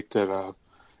one I liked at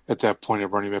that point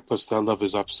of running back. Plus, I love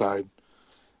his upside,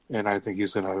 and I think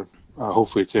he's going to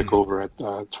hopefully take over at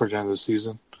toward the end of the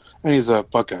season. And he's a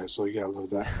Buckeye, so you gotta love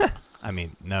that. I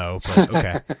mean, no, but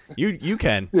okay, you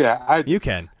can. Yeah, you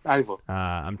can. I will.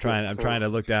 I'm trying to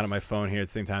look down at my phone here at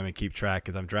the same time and keep track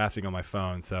because I'm drafting on my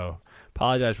phone. So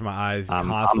apologize for my eyes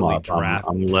constantly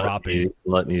dropping.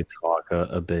 Letting you talk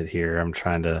a bit here. I'm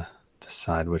trying to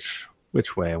decide which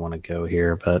way I want to go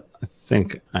here, but I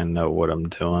think I know what I'm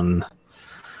doing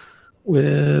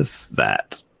with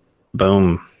that.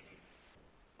 Boom.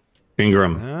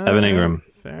 Ingram, Evan Ingram.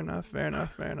 Fair enough.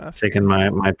 Taking my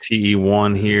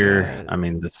TE1 here. I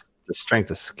mean, the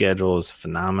strength of schedule is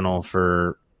phenomenal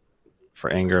for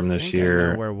Ingram this think I know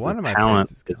year. where one of my talent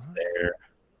picks is there,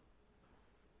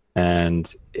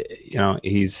 and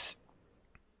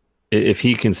if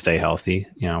he can stay healthy,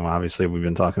 obviously we've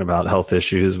been talking about health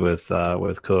issues with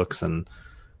Cooks and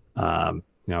a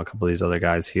couple of these other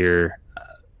guys here.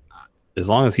 As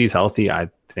long as he's healthy, I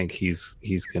think he's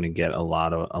going to get a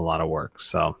lot of work.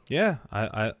 So yeah,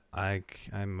 I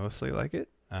mostly like it.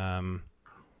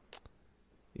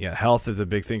 Yeah, health is a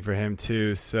big thing for him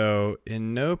too. So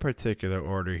in no particular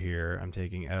order here, I'm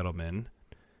taking Edelman.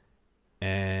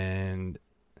 And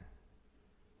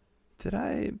did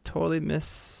I totally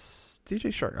miss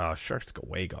DJ Shark? Oh, Shark's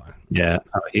way gone. Yeah,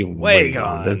 he way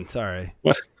gone. Sorry,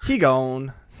 what? He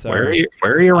gone. Sorry.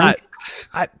 Where are you ranked?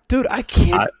 Dude, I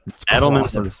can't. Edelman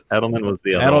was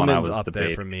the other one I was up debating.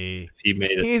 there for me. He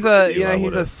made it. He's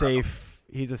a safe.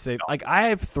 He's a safe. Like I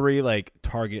have 3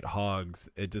 target hogs.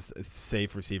 It's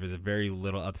safe receivers, a very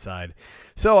little upside.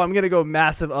 So I'm gonna go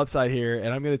massive upside here, and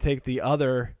I'm gonna take the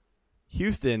other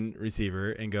Houston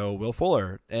receiver and go Will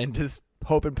Fuller, and just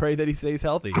hope and pray that he stays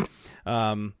healthy.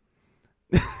 Kevin,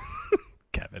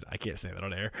 I can't say that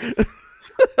on air.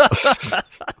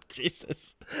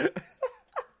 Jesus.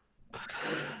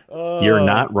 You're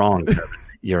not wrong, Kevin.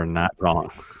 You're not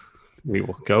wrong. We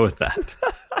will go with that.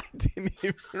 I didn't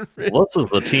even Well, this is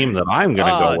the team that I'm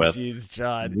going to go with. Jeez,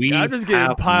 John. We I'm just getting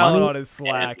have piled money on his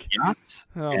slack. and yachts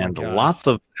Oh my and gosh. lots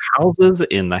of houses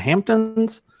in the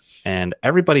Hamptons, and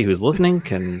everybody who's listening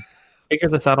can figure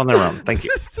this out on their own. Thank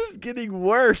you. This is getting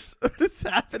worse. What is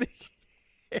happening?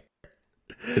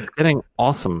 It's getting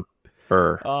awesome.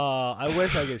 I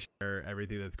wish I could share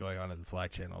everything that's going on in the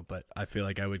Slack channel, but I feel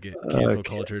like I would get cancel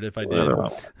cultured if I did.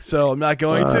 So I'm not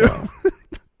going to.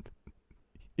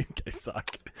 You guys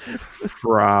suck.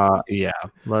 Yeah,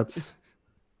 let's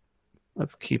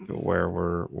keep it where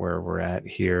we're at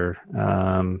here.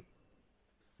 Man,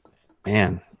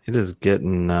 it is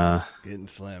getting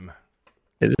slim.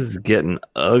 It is getting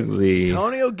ugly.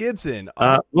 Antonio Gibson.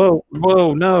 Whoa,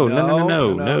 no. No.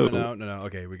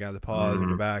 Okay, we got the pause.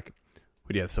 We're back.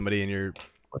 What do you have? Somebody in your?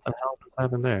 What the hell just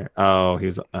happened there? Oh, he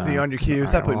was. Is he on your queue?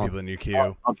 Stop putting people in your queue.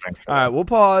 All Okay. right, we'll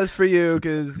pause for you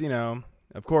because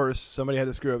of course, somebody had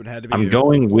to screw up and had to be. I'm you.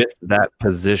 going with that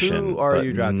position. Who are but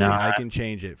you drafting? not- I can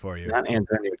change it for you. Not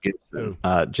Antonio Gibson.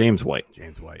 James White.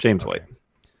 James White. James Okay. White.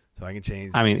 So I can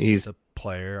change. I mean, he's a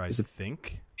player. I he's a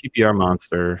think. PPR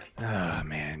monster. Ah,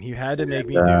 man, you had to make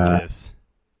me do this.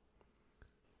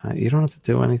 You don't have to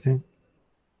do anything.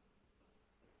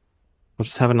 We'll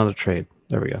just have another trade.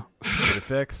 There we go. Get a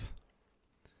fix.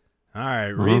 All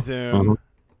right, resume.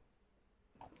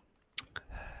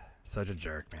 Such a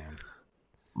jerk, man.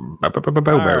 All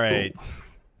right.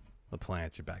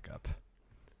 LaPlante, you're back up.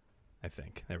 I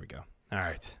think. There we go. All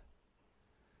right.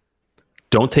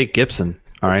 Don't take Gibson.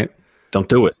 All right. Don't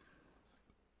do it.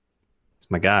 It's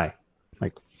my guy.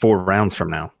 Like 4 rounds from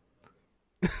now.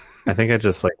 I think I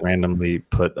just randomly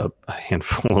put a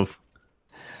handful of.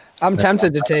 I'm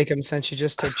tempted to take him since you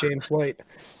just took James White.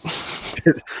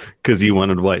 Because you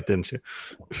wanted White, didn't you?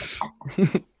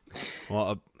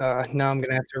 Well, now I'm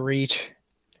gonna have to reach.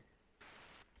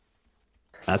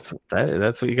 That's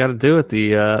what you got to do at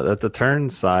the turn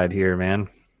side here, man.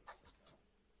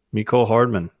 Mecole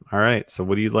Hardman. All right. So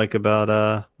what do you like about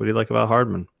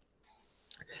Hardman?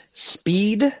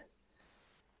 Speed,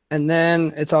 and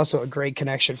then it's also a great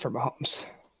connection for Mahomes.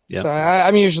 Yep. So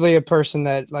I'm usually a person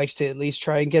that likes to at least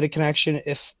try and get a connection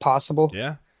if possible.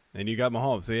 Yeah, and you got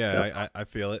Mahomes. So yeah, I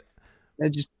feel it. It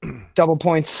just double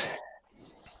points.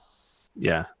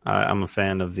 Yeah, I'm a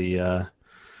fan of the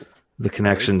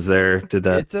connections there. Did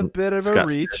that? It's a bit of a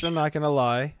reach. I'm not gonna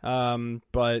lie,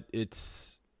 but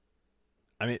it's.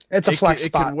 I mean, it's a flex It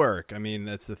spot. could work. I mean,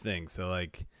 that's the thing. So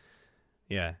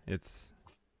yeah, it's.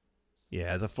 Yeah,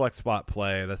 as a flex spot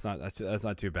play, that's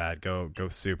not too bad. Go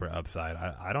super upside.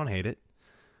 I don't hate it.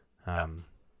 All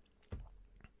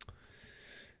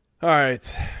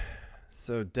right.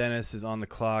 So Dennis is on the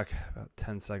clock. About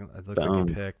 10 seconds. It looks like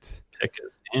he picked. Pick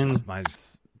is in.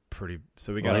 Mine's pretty.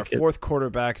 So we got our fourth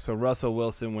quarterback. So Russell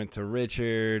Wilson went to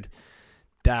Richard.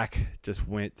 Dak just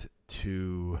went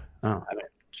to. Oh, I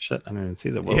didn't even see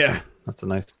that. Wilson. Yeah, that's a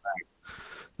nice snag.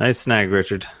 Nice snag,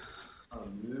 Richard.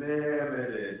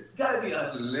 Unlimited. Gotta be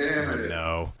unlimited.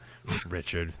 No,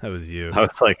 Richard, that was you. I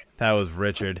was like, that was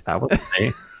Richard. That was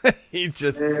me. He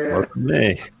just wasn't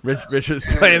me. Richard's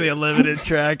playing the unlimited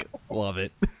track. Love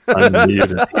it.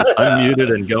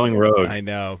 Unmuted and going rogue. I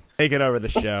know. Taking over the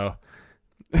show.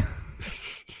 All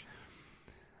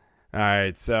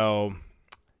right, so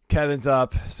Kevin's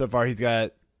up. So far, he's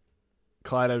got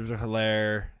Clyde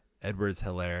Edwards-Helaire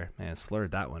Edwards-Helaire. Man,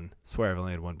 slurred that one. Swear I've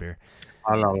only had one beer.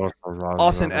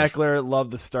 Austin Eckler,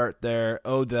 love the start there.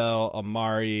 Odell,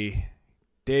 Amari,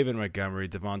 David Montgomery,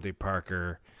 Devontae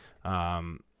Parker.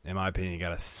 In my opinion, you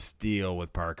got a steal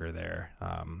with Parker there.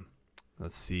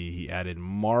 Let's see. He added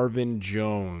Marvin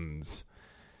Jones.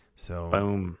 So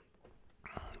boom.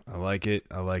 I like it.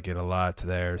 I like it a lot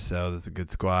there. So that's a good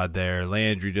squad there.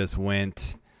 Landry just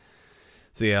went.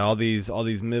 So yeah, all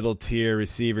these middle tier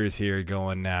receivers here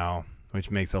going now,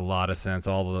 which makes a lot of sense.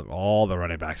 All the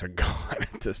running backs are gone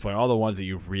at this point. All the ones that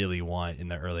you really want in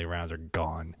the early rounds are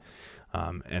gone,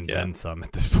 and then some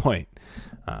at this point.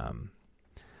 I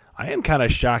am kind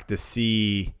of shocked to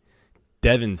see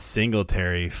Devin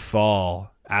Singletary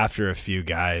fall after a few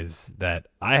guys that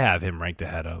I have him ranked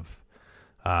ahead of.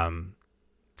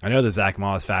 I know the Zach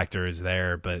Moss factor is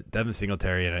there, but Devin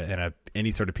Singletary in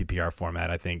any sort of PPR format,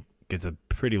 I think, gets a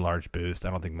pretty large boost.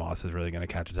 I don't think Moss is really going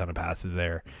to catch a ton of passes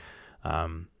there.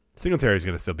 Singletary is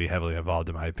going to still be heavily involved,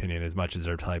 in my opinion, as much as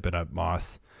they're typing up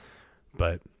Moss.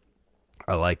 But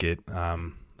I like it.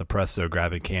 The Presto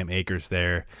grabbing Cam Akers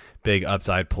there. Big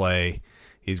upside play.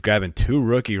 He's grabbing 2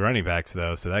 rookie running backs,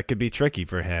 though, so that could be tricky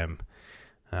for him.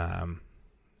 And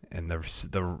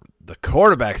the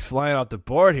quarterback's flying off the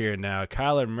board here now.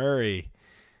 Kyler Murray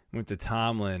went to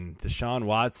Tomlin. Deshaun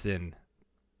Watson.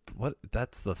 What?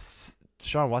 That's the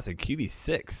Deshaun Watson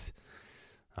QB6.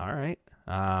 All right.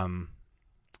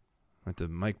 Went to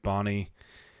Mike Bonney.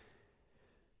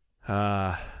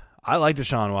 I like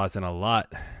Deshaun Watson a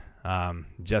lot.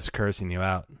 Jeff's cursing you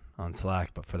out on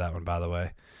Slack, but for that one, by the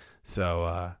way.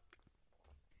 So,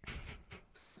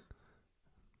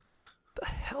 the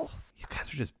hell? You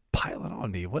guys are just piling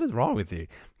on me. What is wrong with you?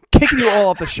 Kicking you all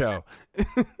off the show.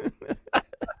 What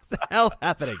the hell's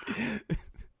happening?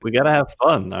 We got to have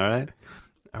fun, all right?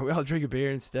 Are we all drinking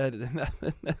beer instead?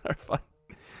 Are fun.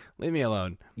 Leave me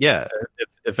alone. Yeah,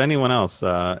 if anyone else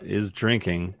is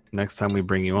drinking, next time we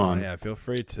bring you on. Yeah, feel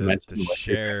free to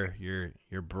share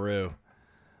your brew.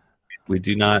 We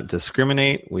do not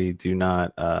discriminate. We do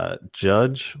not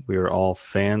judge. We are all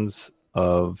fans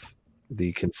of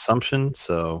the consumption.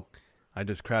 So I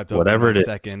just crapped up whatever it is.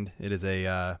 Second. It is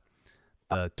a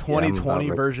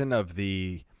 2020 version of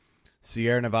the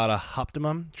Sierra Nevada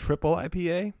Optimum Triple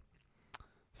IPA.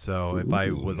 So if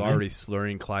I was already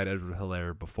slurring Clyde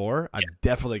Edwards-Helaire before, I'm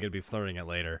definitely going to be slurring it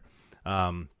later.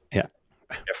 Yeah.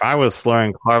 If I was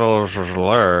slurring Clyde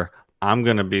Edwards-Helaire, I'm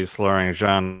going to be slurring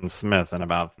John Smith in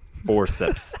about 4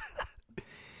 sips.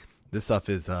 This stuff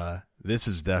is this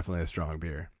is definitely a strong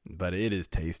beer, but it is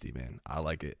tasty, man. I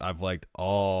like it. I've liked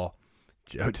all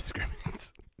Joe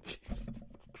discriminates.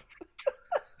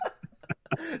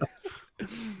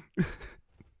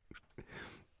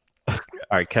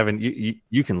 All right, Kevin,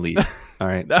 you can leave. All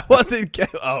right. That wasn't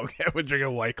okay, we're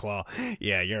drinking White Claw.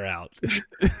 Yeah, you're out.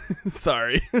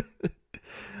 Sorry.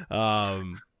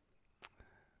 Good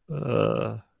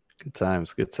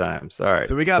times. All right.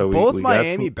 So we got both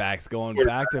Miami backs going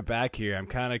back to back here. I'm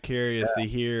kind of curious to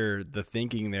hear the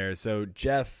thinking there. So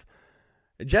Jeff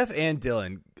and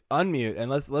Dylan, unmute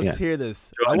and let's hear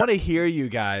this. I want to hear you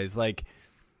guys like.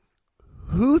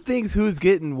 Who thinks who's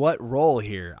getting what role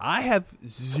here? I have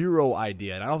zero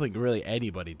idea, and I don't think really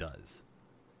anybody does.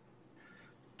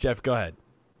 Jeff, go ahead.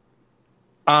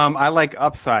 I like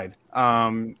upside.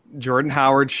 Jordan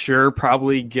Howard sure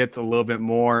probably gets a little bit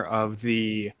more of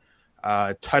the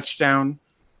touchdown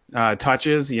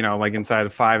touches, like inside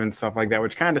of 5 and stuff like that,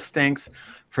 which kind of stinks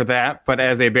for that. But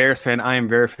as a Bears fan, I am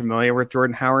very familiar with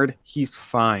Jordan Howard. He's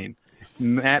fine.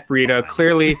 Matt Breida,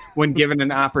 clearly, when given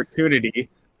an opportunity,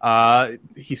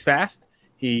 he's fast.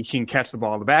 He can catch the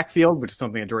ball in the backfield, which is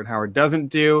something that Jordan Howard doesn't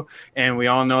do. And we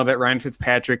all know that Ryan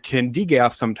Fitzpatrick can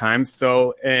degaff sometimes.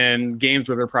 So in games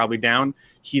where they're probably down,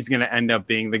 he's going to end up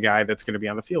being the guy that's going to be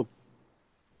on the field.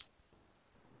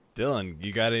 Dylan,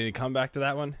 you got any comeback to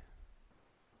that one?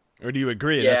 Or do you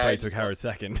agree? Yeah, That's why you took Howard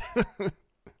second.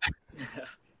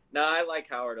 No, I like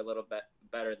Howard a little bit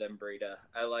better than Breida.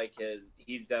 I like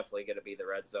he's definitely going to be the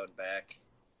red zone back.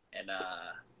 And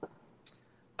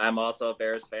I'm also a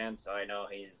Bears fan, so I know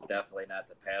he's definitely not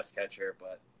the pass catcher,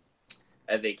 but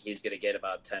I think he's going to get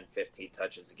about 10, 15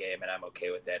 touches a game, and I'm okay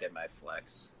with that in my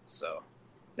flex. So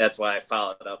that's why I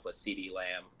followed up with CeeDee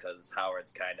Lamb, because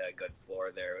Howard's kind of a good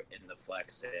floor there in the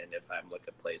flex, and if I'm looking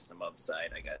to play some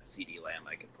upside, I got CeeDee Lamb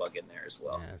I can plug in there as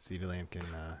well. Yeah, CeeDee Lamb can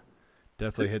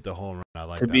definitely hit the home run. I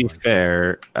like to that be one.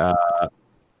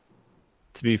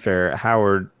 fair,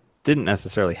 Howard didn't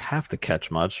necessarily have to catch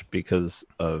much because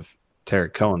of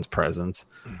Tarek Cohen's presence.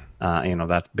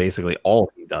 That's basically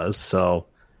all he does. So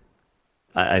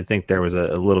I think there was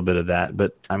a little bit of that.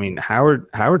 But, I mean,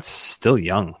 Howard's still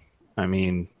young. I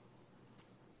mean,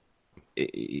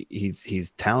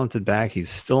 he's talented back. He's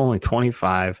still only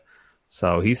 25,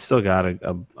 so he's still got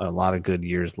a lot of good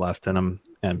years left in him.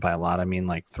 And by a lot, I mean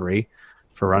like 3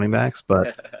 for running backs.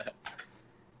 But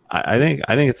I think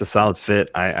it's a solid fit.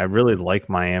 I really like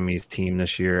Miami's team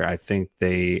this year. I think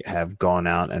they have gone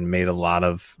out and made a lot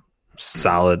of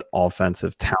solid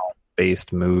offensive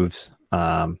talent-based moves,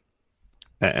 and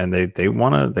they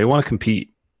want to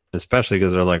compete, especially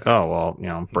because they're like, oh well, you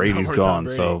know, Brady's gone,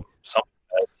 so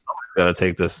somebody's got to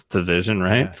take this division,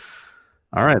 right? Yeah.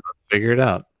 All right, let's figure it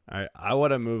out. All right, I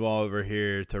want to move all over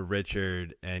here to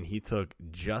Richard, and he took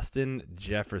Justin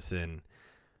Jefferson.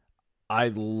 I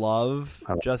love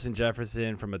Justin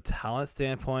Jefferson from a talent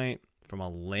standpoint, from a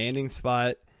landing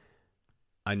spot.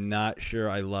 I'm not sure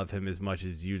I love him as much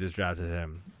as you just drafted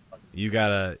him. You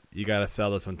gotta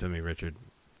sell this one to me, Richard.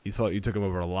 You took him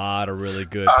over a lot of really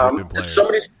good proven players.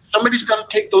 Somebody's got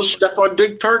to take those Stephon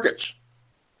Diggs targets.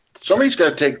 Somebody's got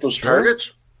to take those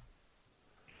targets.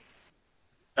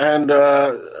 And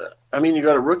I mean, you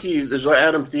got a rookie. There's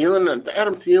Adam Thielen, and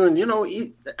Adam Thielen. You know,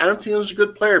 Adam Thielen's a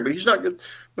good player, but he's not good.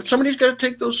 But somebody's got to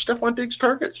take those Stephon Diggs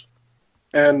targets,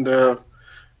 and I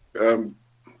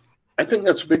think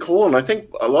that's a big hole. And I think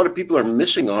a lot of people are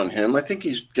missing on him. I think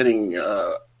he's getting.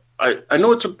 I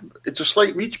know it's a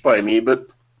slight reach by me, but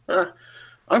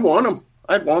I want him.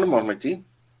 I'd want him on my team.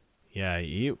 Yeah,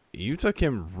 you took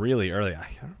him really early. I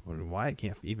don't know why I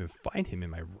can't even find him in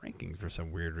my rankings for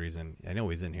some weird reason. I know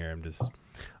he's in here.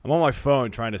 I'm on my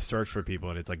phone trying to search for people,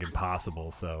 and it's like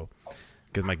impossible. So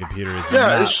because my computer is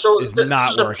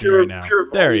not working right now.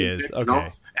 There he is. Okay. You know?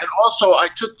 And also, I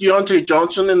took Deontay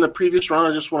Johnson in the previous round.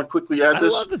 I just want to quickly add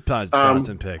this. I love the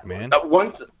Johnson pick, man.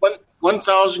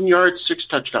 1,000 yards, 6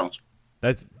 touchdowns.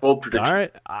 That's bold prediction. All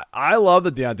right. I love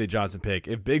the Deontay Johnson pick.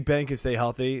 If Big Ben can stay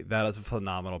healthy, that is a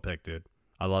phenomenal pick, dude.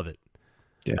 I love it.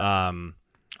 Yeah.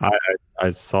 I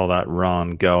saw that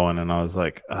run going, and I was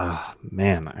like, oh,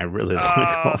 man, I really want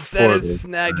to go for that is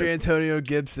snagged Antonio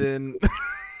Gibson.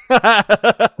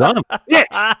 Son of a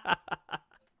bitch.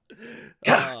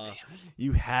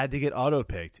 You had to get auto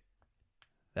picked.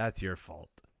 That's your fault.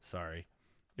 Sorry.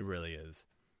 It really is.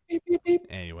 Beep, beep, beep.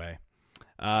 Anyway.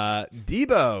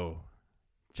 Debo.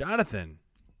 Jonathan.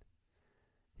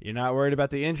 You're not worried about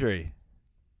the injury?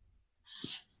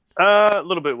 A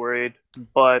little bit worried,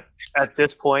 but at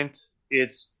this point,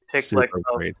 it's take Super like a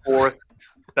worried. 4th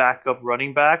backup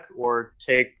running back, or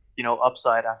take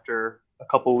upside after a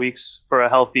couple weeks for a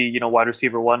healthy wide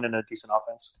receiver 1 and a decent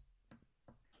offense.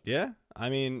 Yeah, I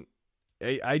mean,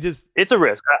 I just it's a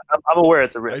risk. I'm aware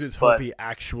it's a risk. I just but hope he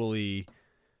actually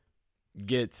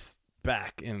gets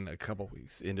back in a couple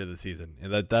weeks into the season,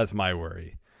 and that's my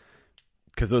worry.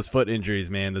 Because those foot injuries,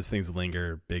 man, those things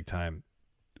linger big time.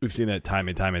 We've seen that time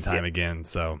and time and time again.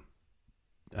 So,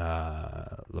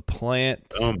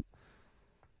 LaPlante.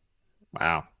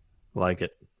 Wow. Like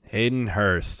it. Hayden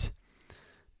Hurst.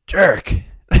 Jerk.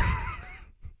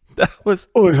 That was.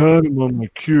 I had him on my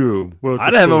queue.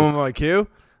 I'd have him on my queue.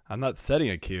 I'm not setting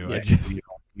a queue. Yeah, I just.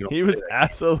 He was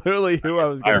absolutely who I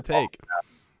was going to take.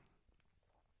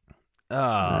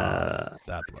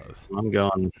 That blows. I'm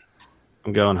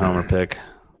going Homer pick.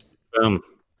 Boom.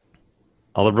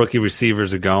 All the rookie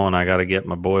receivers are going. I got to get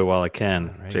my boy while I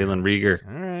can. Right. Jalen Reagor.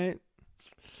 All right.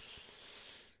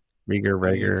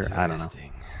 Reagor. I don't know.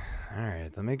 All right.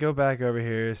 Let me go back over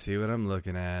here, see what I'm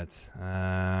looking at. All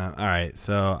right.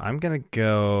 So I'm going to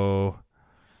go.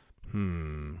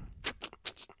 I'm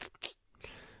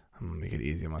going to make it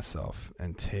easy on myself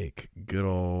and take good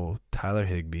old Tyler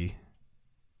Higbee.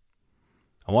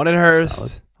 I wanted Hurst.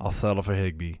 Solid. I'll settle for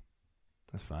Higbee.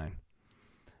 That's fine.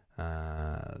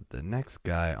 The next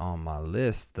guy on my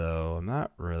list, though, I'm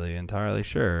not really entirely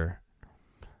sure.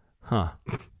 Huh.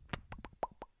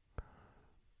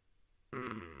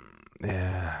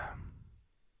 Yeah.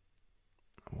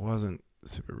 I wasn't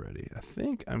super ready. I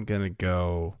think I'm going to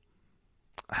go.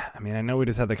 I mean, I know we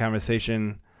just had the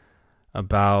conversation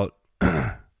about.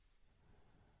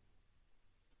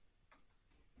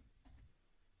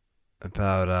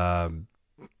 About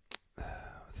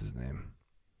what's his name?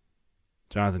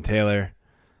 Jonathan Taylor.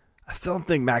 I still don't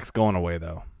think Mac's going away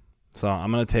though. So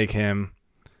I'm gonna take him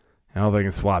and hope I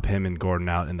can swap him and Gordon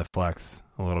out in the flex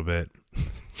a little bit.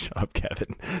 Shut up,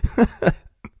 Kevin.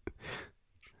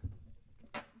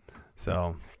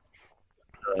 So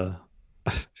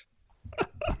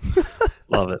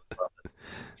Love it.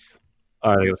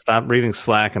 All right, I gotta stop reading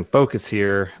Slack and focus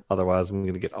here. Otherwise, I'm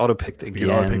gonna get auto picked again. get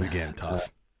auto picked again.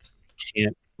 Tough.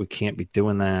 We can't be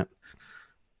doing that.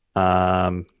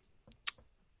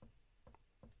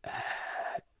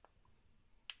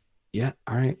 Yeah,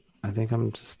 all right. I think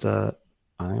I'm just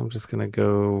gonna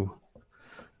go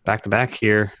back to back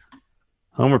here.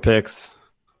 Homer picks.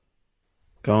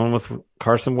 Going with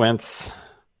Carson Wentz.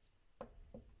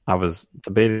 I was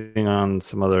debating on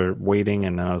some other waiting,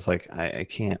 and I was like, I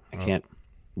can't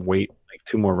wait like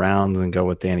 2 more rounds and go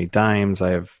with Danny Dimes. I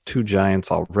have 2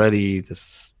 Giants already. This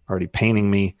is already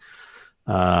paining me.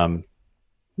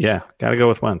 Yeah, got to go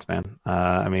with Wentz, man.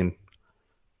 I mean,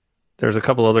 there's a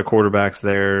couple other quarterbacks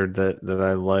there that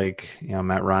I like.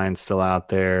 Matt Ryan's still out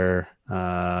there.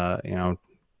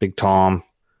 Big Tom.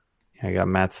 I got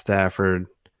Matt Stafford.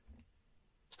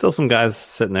 Still some guys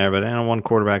sitting there, but in a 1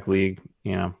 quarterback league,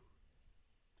 I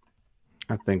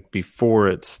think before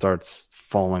it starts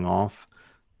falling off,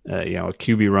 a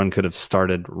QB run could have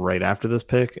started right after this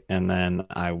pick, and then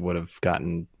I would have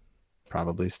gotten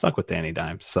probably stuck with Danny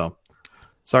Dimes. So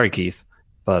sorry, Keith,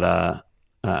 but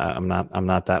I'm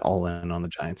not that all in on the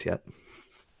Giants yet.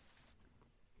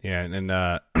 Yeah,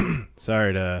 and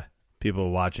sorry to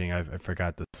people watching. I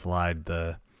forgot to slide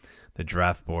the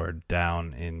draft board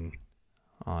down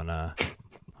on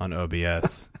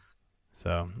OBS,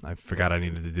 so I forgot I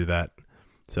needed to do that.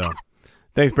 So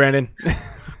thanks, Brandon.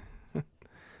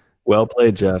 Well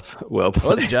played, Jeff. Well played.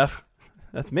 Wasn't Jeff?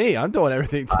 That's me. I'm doing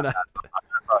everything tonight. I'm not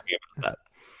talking about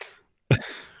that.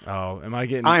 Oh, am I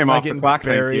getting? I am off the clock,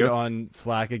 buried on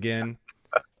Slack again?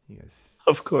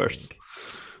 Of course.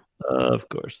 Of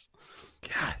course.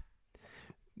 God,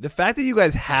 the fact that you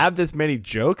guys have this many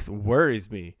jokes worries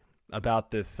me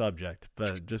about this subject.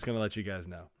 But just gonna let you guys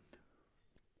know.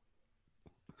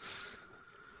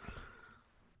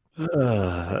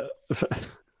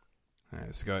 All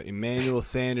right, so got Emmanuel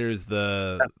Sanders,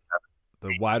 the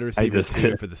wide receiver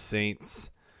 2 for the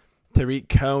Saints. Tariq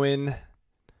Cohen.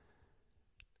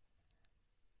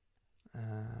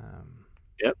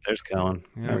 Yep, there's Cohen.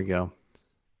 Yeah. There we go.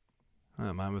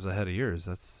 Oh, mine was ahead of yours.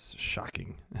 That's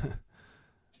shocking.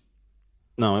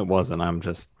 No, it wasn't.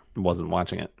 Wasn't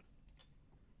watching it.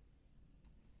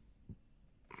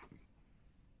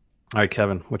 All right,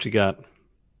 Kevin, what you got?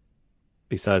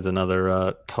 Besides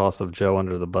another toss of Joe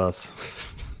under the bus.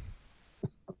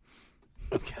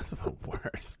 You guys are the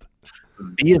worst.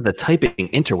 Via the typing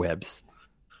interwebs.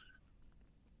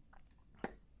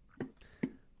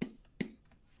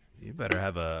 You better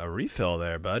have a refill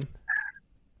there, bud.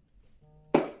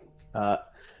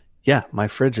 Yeah, my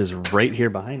fridge is right here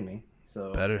behind me.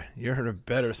 So you're in a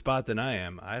better spot than I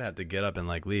am. I'd have to get up and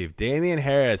leave. Damian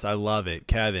Harris, I love it.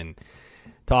 Kevin,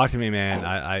 talk to me, man.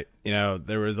 I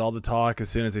there was all the talk as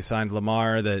soon as they signed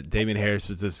Lamar that Damian Harris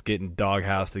was just getting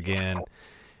doghoused again.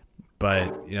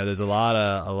 But there's a lot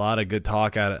of good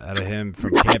talk out of him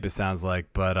from camp. It sounds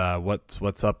like. But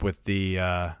what's up with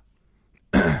the?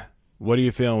 What are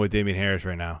you feeling with Damian Harris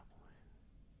right now?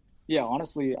 Yeah,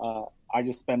 honestly, I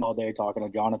just spend all day talking to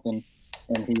Jonathan,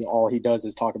 and all he does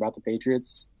is talk about the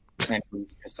Patriots, and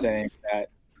he's just saying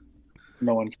that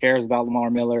no one cares about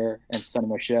Lamar Miller, and Sonny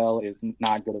Michel is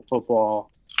not good at football,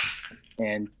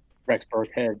 and Rex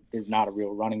Burkhead is not a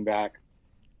real running back,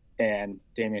 and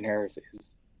Damian Harris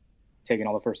is taking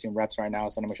all the first-team reps right now.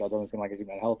 Sonny Michel doesn't seem like he's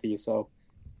even healthy, so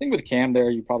I think with Cam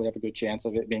there, you probably have a good chance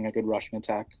of it being a good rushing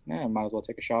attack. Yeah, might as well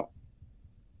take a shot.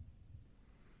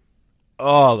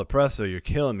 Oh, Lepresso, you're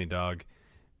killing me, dog.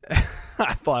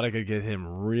 I thought I could get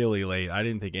him really late. I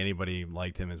didn't think anybody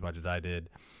liked him as much as I did.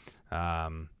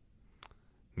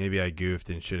 Maybe I goofed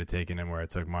and should have taken him where I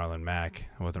took Marlon Mack.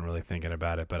 I wasn't really thinking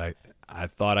about it, but I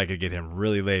thought I could get him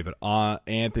really late. But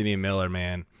Anthony Miller,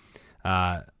 man.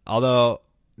 Although,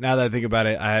 now that I think about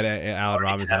it, I had Allen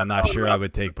Robinson. I'm not sure I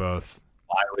would take both.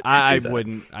 I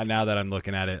wouldn't. Now that I'm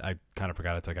looking at it, I kind of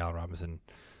forgot I took Allen Robinson.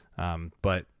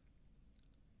 But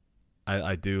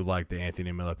I do like the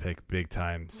Anthony Miller pick big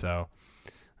time. So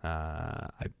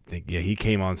I think he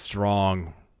came on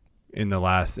strong in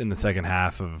the second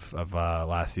half of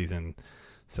last season.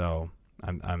 So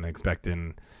I'm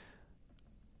expecting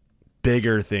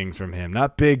bigger things from him.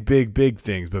 Not big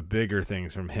things, but bigger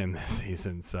things from him this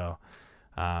season. So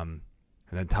and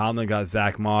then Tomlin got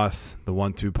Zach Moss, the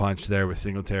 1-2 punch there with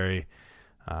Singletary.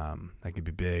 That could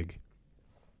be big.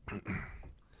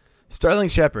 Sterling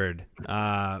Shepard,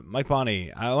 Mike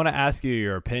Bonney, I want to ask you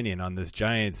your opinion on this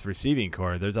Giants receiving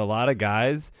core. There's a lot of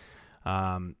guys,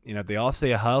 if they all stay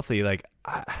healthy,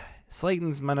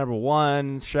 Slayton's my number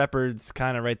 1, Shepard's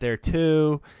kind of right there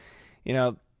too.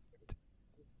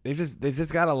 They've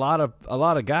just got a lot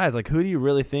of guys. Who do you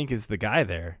really think is the guy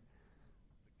there?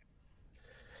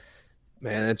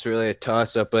 Man, it's really a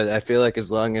toss-up, but I feel like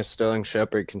as long as Sterling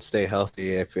Shepard can stay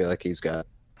healthy, I feel like he's got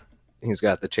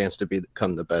the chance to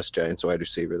become the best Giants wide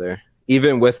receiver there.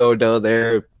 Even with Odell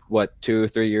there, 2 or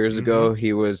 3 years ago,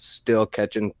 he was still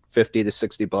catching 50 to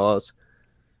 60 balls.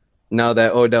 now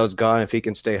that Odell's gone, if he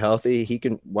can stay healthy, he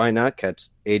can. Why not catch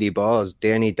 80 balls?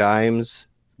 Danny Dimes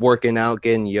working out,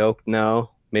 getting yoked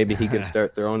now. Maybe he can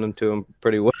start throwing them to him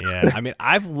pretty well. Yeah, I mean,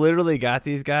 I've literally got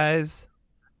these guys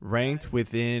ranked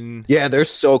within. Yeah, they're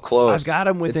so close. I've got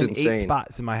them within 8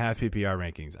 spots in my half PPR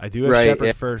rankings. I do have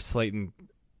Shepard first, Slayton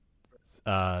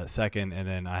second, and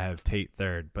then I have Tate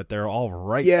third. But they're all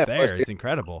right there. It's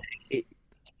incredible.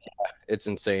 It's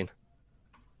insane.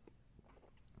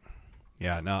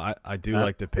 Yeah, no, I do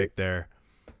like the pick there.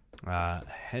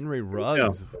 Henry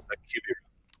Ruggs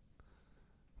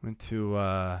went to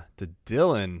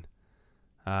Dylan.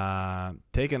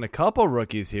 Taking a couple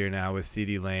rookies here now with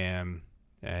CeeDee Lamb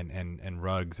and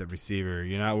Ruggs at receiver.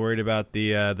 You're not worried about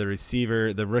the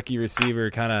receiver, the rookie receiver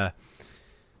kind of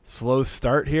slow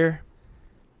start here?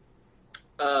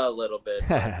 A little bit.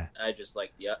 I just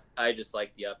like the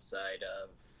upside of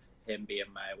him being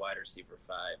my wide receiver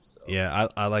 5. So yeah,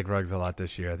 I like Ruggs a lot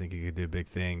this year. I think he could do big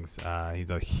things.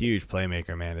 He's a huge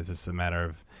playmaker, man. It's just a matter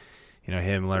of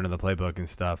him learning the playbook and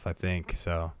stuff. I think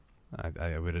so.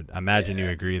 I would imagine you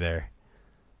agree there.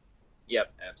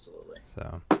 Yep, absolutely.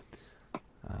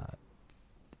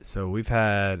 So we've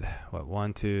had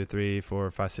 1, 2, 3,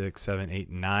 4, 5, 6, 7, 8,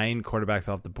 9 quarterbacks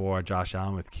off the board. Josh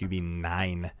Allen with QB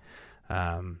 9.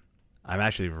 I'm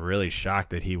actually really shocked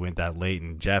that he went that late.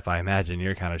 And Jeff, I imagine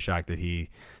you're kind of shocked that he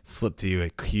slipped to you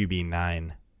at QB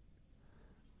 9.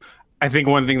 I think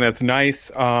one thing that's nice,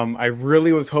 I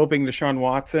really was hoping Deshaun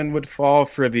Watson would fall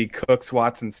for the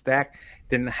Cooks-Watson stack.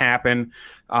 Didn't happen.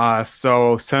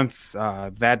 So since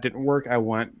that didn't work, I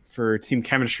went for team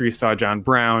chemistry, saw John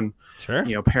Brown. Sure.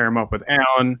 Pair him up with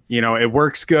Allen. It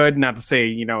works good. Not to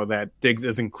say, that Diggs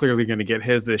isn't clearly going to get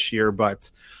his this year, but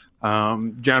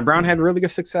John Brown had really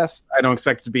good success. I don't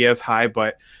expect it to be as high,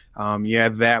 but you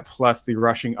have that plus the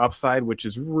rushing upside, which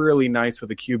is really nice with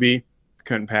a QB.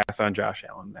 Couldn't pass on Josh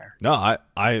Allen there. No,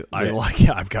 I like.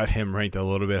 I've got him ranked a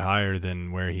little bit higher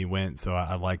than where he went, so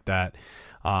I like that.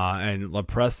 And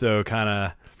Lepresto kind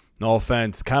of, no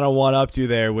offense, kind of one-upped you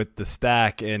there with the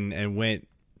stack and went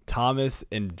Thomas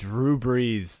and Drew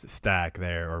Brees stack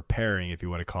there, or pairing if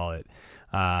you want to call it.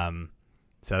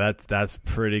 So that's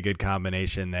pretty good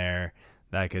combination there.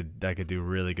 That could do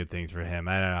really good things for him.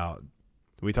 I don't know.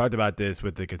 We talked about this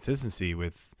with the consistency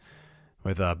with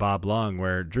Bob Lung,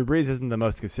 where Drew Brees isn't the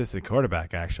most consistent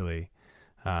quarterback actually,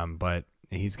 but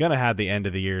he's gonna have the end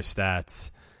of the year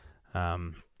stats.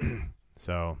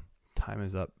 So time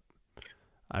is up.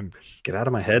 Get out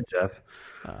of my head, Jeff.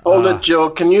 Hold it, Joe.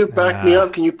 Can you back me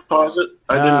up? Can you pause it?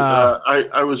 I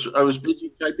didn't. I was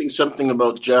busy typing something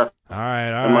about Jeff. All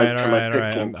right.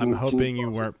 I'm hoping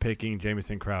you weren't picking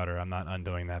Jamison Crowder. I'm not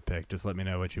undoing that pick. Just let me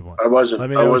know what you want. I wasn't. Let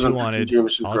me know what you wanted.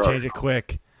 Jamison I'll Crowder. change it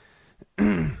quick.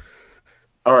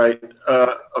 All right.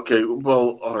 Okay.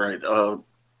 Well. All right.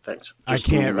 Thanks. I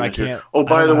can't. Oh,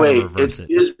 by the way, it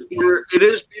is beer. It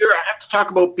is beer. I have to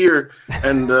talk about beer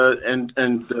and.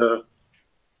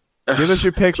 Give us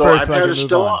your pick so first. I've had a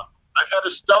Stella. I've had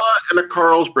a Stella and a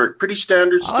Carlsberg. Pretty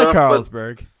standard stuff. I like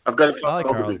Carlsberg. I've got to I like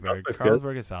Carlsberg.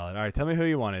 Carlsberg is solid. All right, tell me who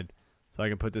you wanted, so I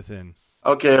can put this in.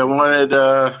 Okay, I wanted.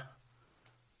 I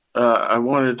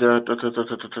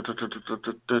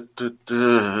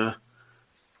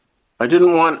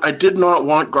did not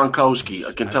want Gronkowski.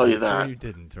 I can tell you that. Sure you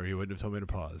didn't, or you wouldn't have told me to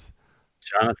pause.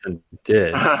 Jonathan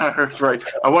did. That's right.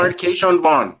 I wanted Keyshawn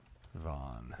Vaughn.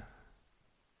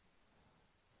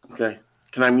 Okay.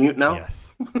 Can I mute now?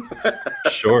 Yes.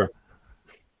 Sure.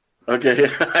 Okay.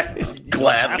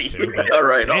 Gladly. All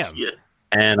right. Damn. I'll see you.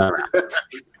 And I'm out.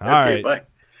 All right. Okay, bye.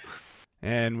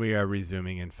 And we are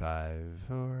resuming in 5,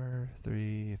 4,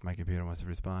 3. If my computer wants to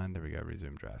respond, there we go.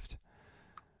 Resume draft.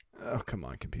 Oh, come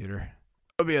on, computer.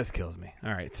 OBS kills me.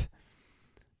 All right.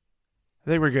 I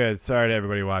think we're good. Sorry to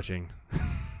everybody watching.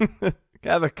 I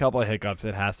have a couple of hiccups.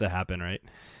 It has to happen, right?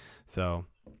 So.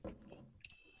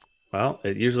 Well,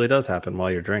 it usually does happen while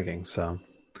you're drinking, so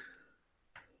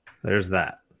there's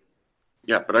that.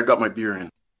 Yeah, but I got my beer in.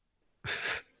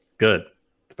 Good.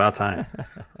 It's about time.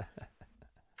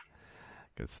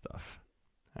 Good stuff.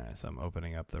 All right, so I'm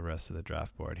opening up the rest of the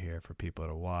draft board here for people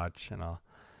to watch, and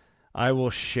I will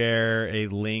share a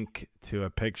link to a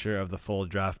picture of the full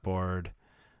draft board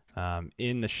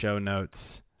in the show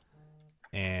notes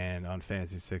and on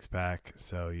Fantasy Six Pack,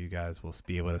 so you guys will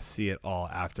be able to see it all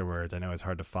afterwards. I know it's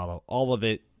hard to follow all of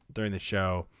it during the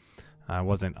show. I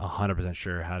wasn't 100%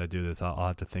 sure how to do this. I'll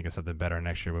have to think of something better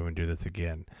next year when we do this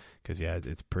again, because yeah,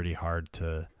 it's pretty hard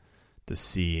to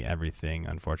see everything,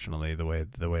 unfortunately, the way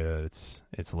that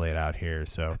it's laid out here.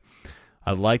 So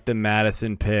I like the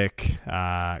Madison pick.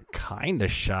 Kind of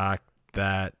shocked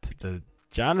that the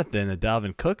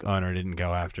Dalvin Cook owner didn't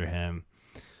go after him.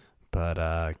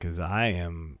 but because I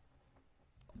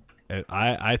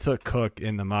took Cook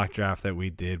in the mock draft that we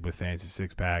did with Fantasy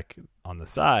Six Pack on the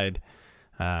side.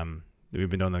 We've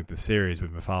been doing like the series,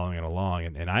 we've been following it along,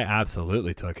 and I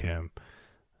absolutely took him.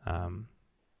 Because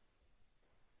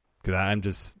I'm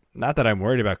just not that I'm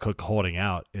worried about Cook holding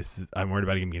out. I'm worried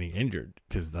about him getting injured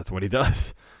because that's what he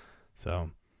does.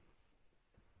 So,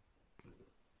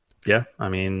 yeah, I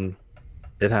mean,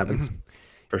 it happens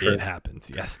for sure. It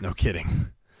happens. Yes, no kidding.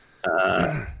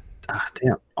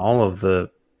 Damn! All of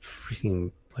the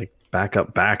freaking like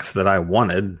backup backs that I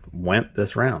wanted went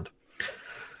this round.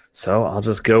 So I'll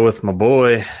just go with my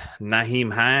boy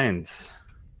Nyheim Hines.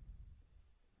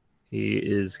 He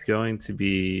is going to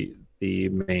be the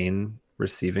main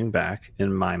receiving back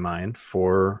in my mind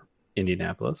for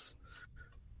Indianapolis.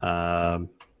 I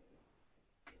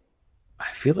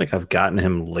feel like I've gotten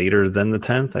him later than the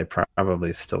 10th. I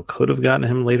probably still could have gotten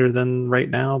him later than right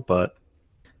now, but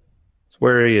it's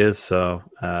where he is. So,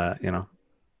 I'm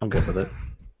good with it.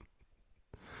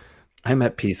 I'm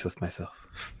at peace with myself.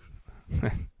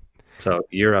 So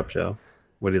you're up, Joe.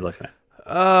 What are you looking at?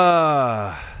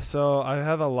 So I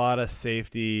have a lot of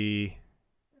safety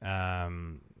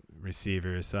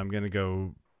receivers. So I'm going to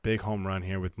go big home run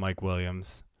here with Mike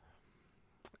Williams.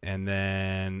 And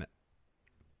then,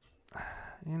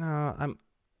 I'm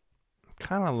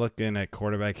kind of looking at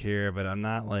quarterback here, but I'm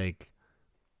not like,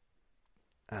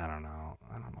 I don't know.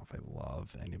 I don't know if I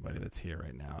love anybody that's here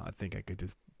right now. I think I could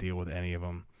just deal with any of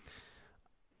them.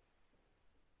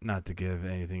 Not to give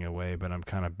anything away, but I'm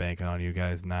kind of banking on you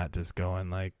guys not just going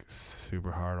like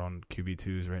super hard on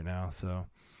QB2s right now. So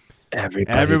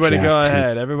everybody go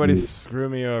ahead. Everybody screw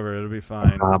me over. It'll be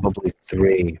fine. Probably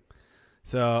 3.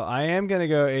 So I am going to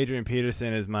go Adrian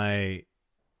Peterson as my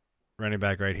running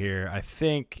back right here. I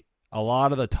think a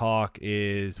lot of the talk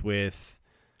is with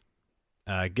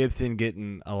Gibson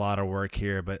getting a lot of work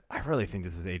here, but I really think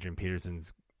this is Adrian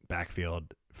Peterson's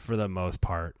backfield for the most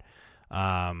part.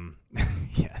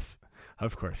 Yes,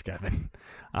 of course, Kevin.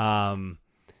 Not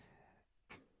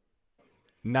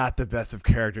the best of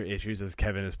character issues, as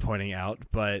Kevin is pointing out,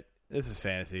 but this is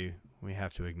fantasy. We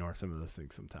have to ignore some of those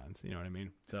things sometimes. You know what I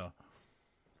mean? So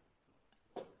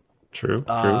true.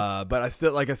 But I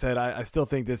still, like I said, I still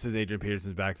think this is Adrian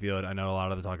Peterson's backfield. I know a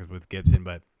lot of the talk is with Gibson,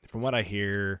 but from what I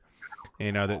hear,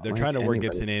 they're trying to work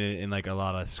Gibson in like a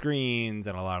lot of screens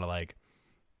and a lot of like,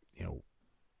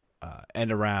 end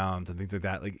arounds and things like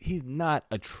that. Like, he's not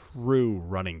a true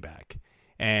running back.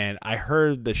 And I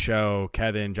heard the show,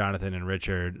 Kevin, Jonathan, and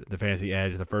Richard, the Fantasy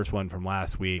Edge, the first one from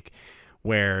last week,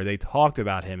 where they talked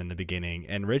about him in the beginning.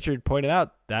 And Richard pointed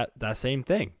out that same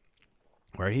thing,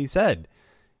 where he said,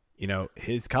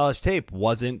 his college tape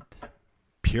wasn't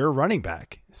pure running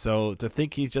back. So to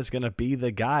think he's just going to be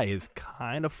the guy is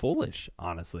kind of foolish,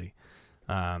 honestly.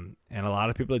 And a lot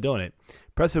of people are doing it.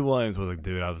 Preston Williams was a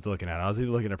dude I was looking at. I was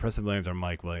either looking at Preston Williams or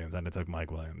Mike Williams, and I took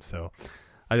Mike Williams. So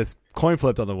I just coin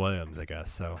flipped on the Williams, I guess.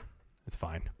 So it's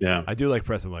fine. Yeah. I do like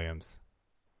Preston Williams.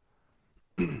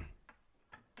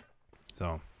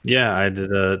 So yeah, I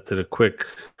did a quick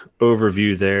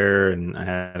overview there, and I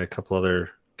had a couple other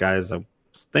guys I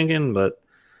was thinking, but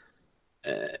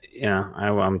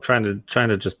I'm trying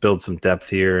to just build some depth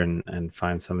here and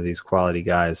find some of these quality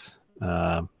guys.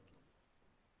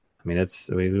 I mean,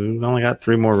 we've only got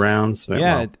 3 more rounds. So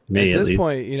yeah, at this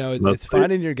point, it's Mostly.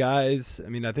 finding your guys. I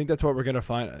mean, I think that's what we're gonna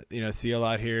find. See a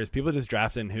lot here is people just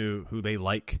drafting who they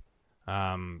like.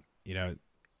 Rankings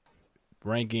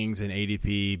and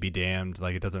ADP be damned.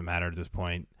 Like, it doesn't matter at this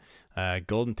point.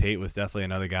 Golden Tate was definitely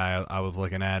another guy I was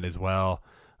looking at as well.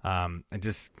 I don't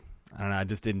know. I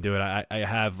just didn't do it. I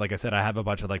have, like I said, I have a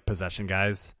bunch of like possession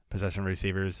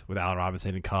receivers with Allen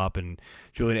Robinson and Kupp and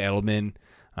Julian Edelman.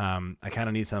 I kind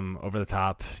of need some over the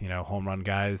top, home run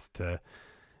guys to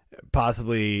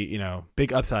possibly,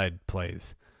 big upside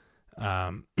plays.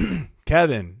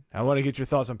 Kevin, I want to get your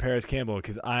thoughts on Paris Campbell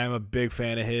because I am a big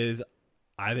fan of his.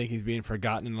 I think he's being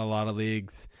forgotten in a lot of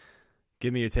leagues.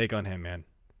 Give me your take on him, man.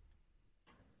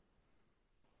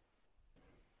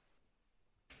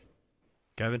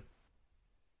 Kevin?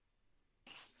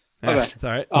 Okay. Yeah, it's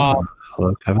all right.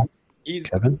 Hello, Kevin.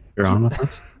 Kevin, you're on with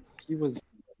us? He was.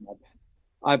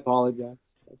 I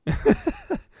apologize.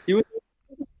 He was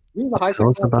a high. Tell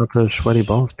us about those sweaty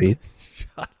balls, Pete.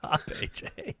 Shut up,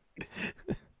 AJ.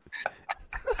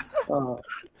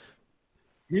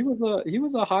 He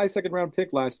was a high second round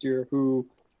pick last year who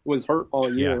was hurt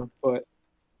all year. Yeah. But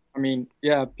I mean,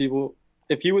 people.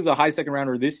 If he was a high second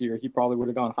rounder this year, he probably would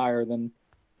have gone higher than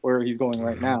where he's going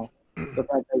right now. The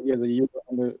fact that he has a year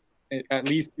under, at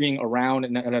least being around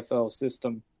in the NFL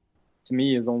system, to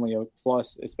me is only a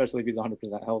plus, especially if he's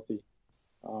 100% healthy.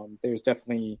 There's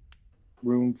definitely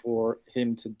room for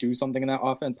him to do something in that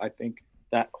offense. I think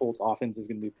that Colts offense is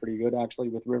going to be pretty good, actually,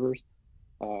 with Rivers.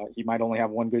 He might only have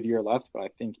one good year left, but I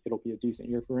think it'll be a decent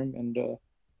year for him. And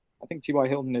I think T.Y.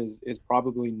 Hilton is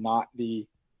probably not the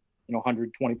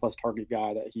 120-plus target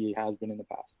guy that he has been in the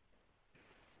past.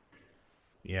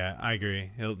 Yeah, I agree.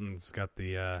 Hilton's got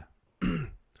the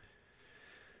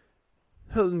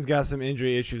Hilton's got some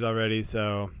injury issues already,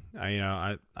 so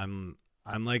I'm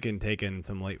liking taking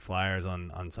some late flyers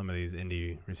on some of these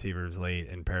indie receivers late,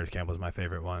 and Paris Campbell's my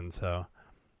favorite one, so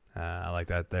I like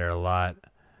that there a lot.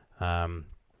 A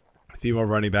few more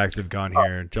running backs have gone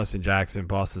here: Justin Jackson,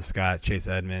 Boston Scott, Chase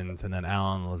Edmonds, and then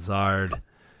Alan Lazard.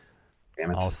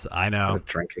 Damn it! Also, I know.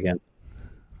 Drink again.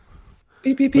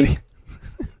 Beep beep beep.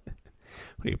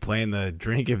 What are you playing the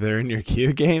drink if they're in your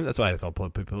queue game? That's why I don't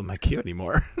put people in my queue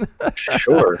anymore.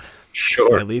 Sure.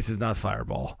 At least it's not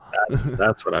Fireball.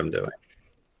 That's what I'm doing.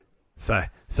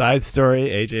 Side story: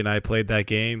 AJ and I played that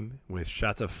game with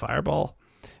shots of Fireball,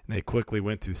 and they quickly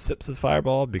went to sips of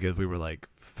Fireball because we were like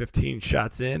 15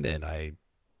 shots in, and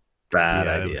Bad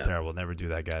idea. It was terrible. Never do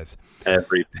that, guys.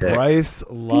 Every pick. Bryce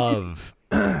Love,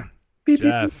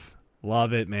 Jeff,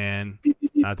 love it, man.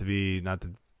 Not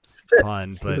to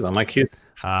pun, but He was on my queue.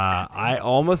 I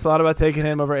almost thought about taking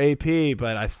him over AP,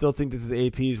 but I still think this is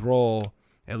AP's role,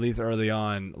 at least early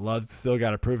on. Love's still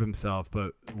got to prove himself,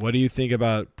 but what do you think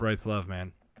about Bryce Love,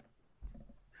 man?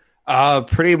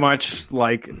 Pretty much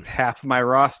like half of my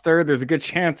roster. There's a good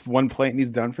chance one play and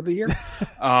he's done for the year.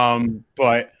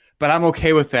 But I'm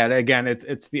okay with that. Again,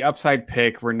 it's the upside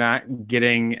pick. We're not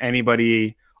getting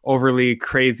anybody overly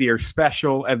crazy or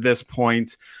special at this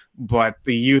point, but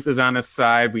the youth is on his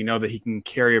side. We know that he can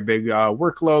carry a big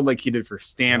workload like he did for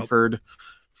Stanford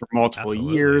for multiple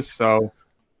years. So,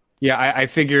 yeah, I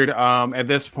figured at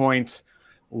this point,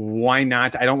 why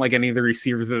not? I don't like any of the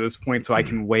receivers at this point, so I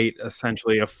can wait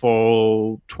essentially a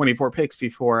full 24 picks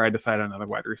before I decide on another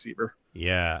wide receiver.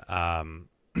 Yeah.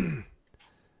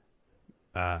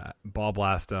 Ball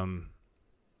blast him.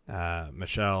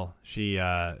 Michelle, she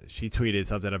tweeted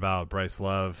something about Bryce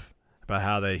Love, about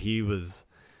how that he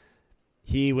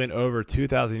went over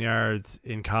 2,000 yards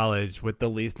in college with the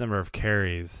least number of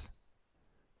carries,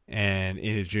 and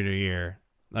in his junior year.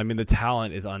 I mean, the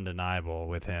talent is undeniable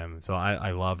with him, so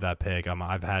I love that pick.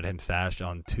 I've had him stashed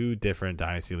on 2 different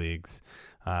dynasty leagues,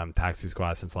 taxi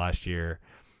squad since last year.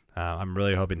 I'm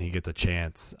really hoping he gets a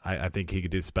chance. I think he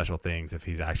could do special things if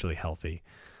he's actually healthy.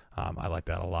 I like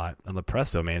that a lot. And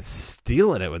Lepresto, man,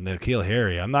 stealing it with N'Keal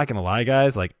Harry. I'm not going to lie,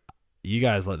 guys. Like, you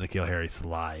guys let N'Keal Harry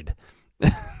slide.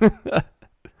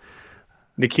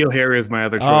 N'Keal Harry is my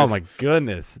other choice. Oh, my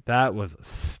goodness. That was a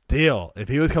steal. If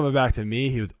he was coming back to me,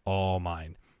 he was all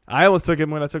mine. I almost took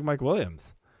him when I took Mike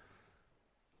Williams.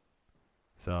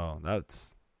 So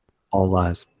that's... All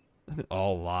lies.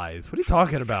 All lies. What are you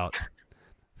talking about?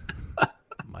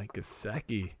 Mike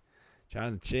Gesicki.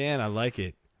 Jonathan Chan, I like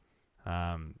it.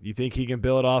 You think he can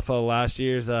build off of last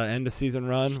year's end of season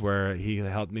run where he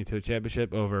helped me to a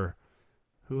championship over...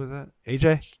 Who was that?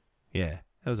 AJ? Yeah,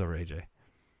 that was over AJ.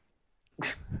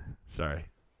 Sorry.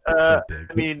 I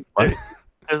mean,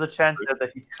 there's a chance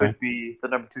that he could be the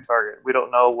number 2 target. We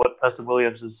don't know what Preston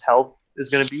Williams' health is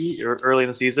going to be early in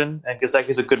the season, and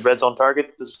Gesicki's a good red zone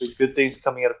target. There's good things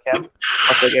coming out of camp,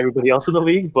 much like everybody else in the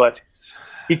league, but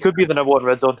he could be the number 1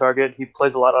 red zone target. He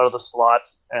plays a lot out of the slot,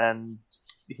 and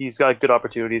he's got good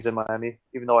opportunities in Miami,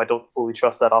 even though I don't fully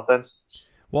trust that offense.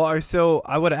 Well, so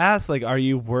I would ask, like, are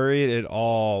you worried at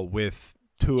all with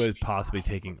Tua possibly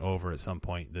taking over at some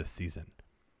point this season?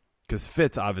 Because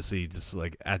Fitz obviously just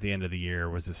like at the end of the year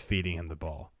was just feeding him the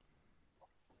ball.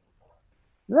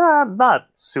 Nah, I'm not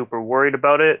super worried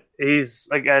about it. He's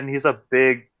a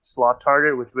big slot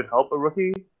target, which would help a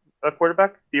rookie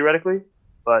quarterback theoretically,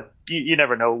 but you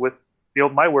never know. With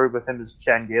my word with him is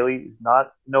Chan Gailey is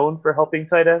not known for helping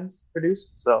tight ends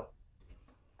produce, so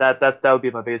that would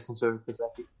be my biggest concern with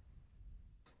Gesicki.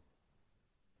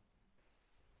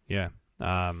 Yeah.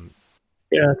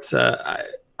 Yeah, it's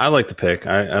I like the pick.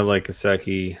 I like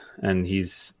Gesicki, and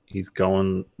he's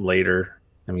going later.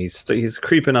 I mean, he's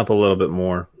creeping up a little bit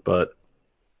more, but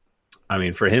I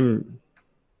mean, for him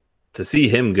to see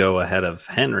him go ahead of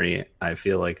Henry, I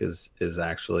feel like is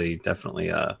actually definitely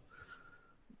not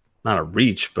a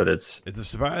reach, but it's a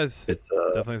surprise. It's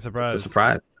definitely a surprise. It's a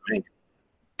surprise to me.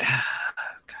 God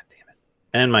damn it!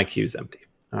 And my queue's empty.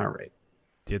 All right.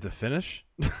 Do you have to finish?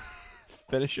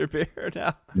 Finish your beer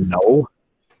now? No.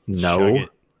 Chug it.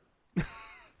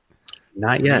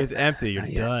 Not yet. It's empty. You're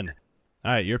done.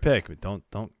 All right, your pick. But don't.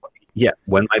 Yeah,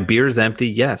 when my beer's empty,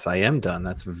 yes, I am done.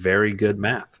 That's very good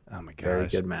math. Oh my gosh. Very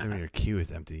good math. Assuming your queue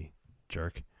is empty,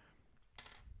 jerk.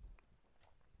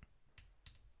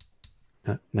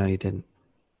 No, you didn't.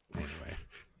 Anyway,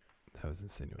 that was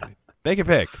insinuating. Make a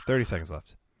pick. 30 seconds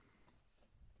left.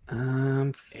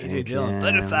 AJ Dillon,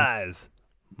 thunder thighs.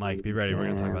 Mike, be ready. We're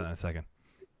going to talk about that in a second.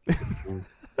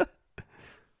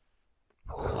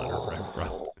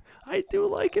 I do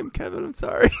like him, Kevin. I'm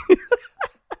sorry.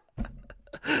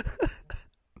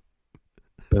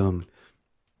 Boom.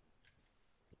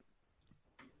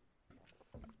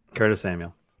 Curtis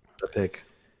Samuel, the pick.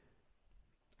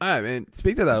 All right, man.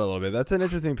 Speak to that a little bit. That's an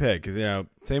interesting pick because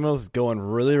Samuel's going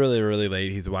really, really, really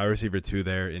late. He's a wide receiver 2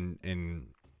 there in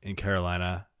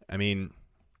Carolina. I mean,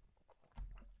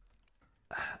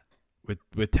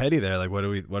 with Teddy there, like, what are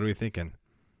we thinking?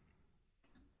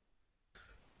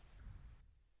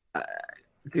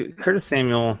 Dude, Curtis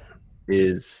Samuel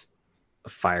is a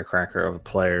firecracker of a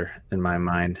player in my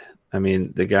mind. I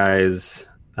mean, the guy is,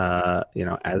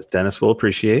 as Dennis will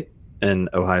appreciate, an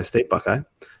Ohio State Buckeye.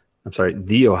 I'm sorry,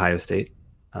 the Ohio State.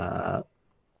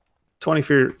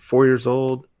 24 years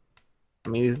old. I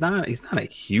mean, he's not a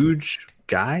huge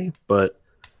guy, but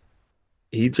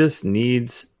he just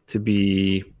needs to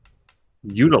be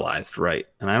utilized right,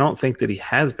 and I don't think that he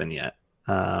has been yet.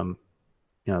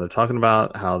 They're talking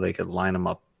about how they could line him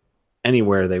up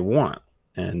anywhere they want,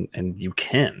 and you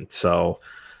can. So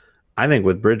I think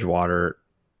with Bridgewater,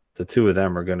 the two of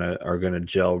them are gonna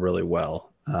gel really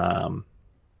well.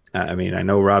 I mean, I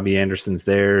know Robbie Anderson's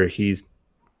there; he's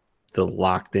the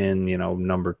locked in,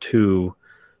 number 2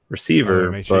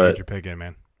 receiver. Make sure you but get your pick in,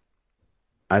 man.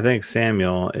 I think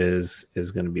Samuel is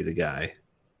going to be the guy.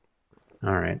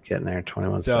 All right, getting there.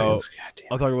 21 seconds.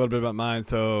 I'll talk a little bit about mine.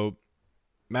 So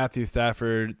Matthew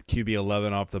Stafford, QB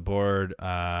 11 off the board.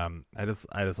 I just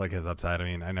like his upside. I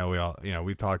mean, I know we all,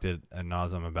 we've talked ad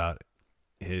nauseum about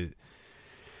his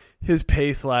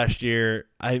pace last year.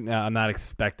 I'm not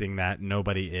expecting that.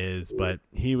 Nobody is, but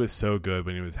he was so good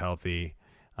when he was healthy.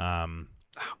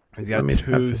 He's got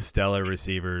 2 stellar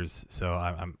receivers, so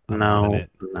I'm loving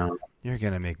it. No. You're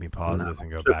gonna make me pause this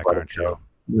and go back, aren't you?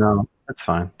 No, that's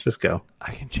fine. Just go.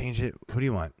 I can change it. Who do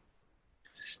you want?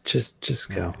 Just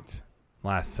go.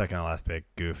 Right. Second to last pick,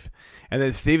 goof. And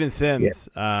then Steven Sims.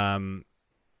 Yeah.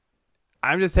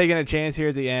 I'm just taking a chance here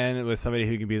at the end with somebody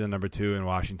who can be the number 2 in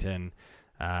Washington.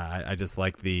 I just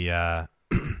like the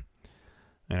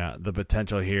the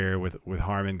potential here with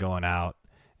Harmon going out,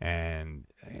 and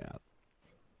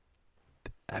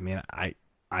I mean,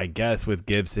 I guess with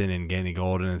Gibson and Gandy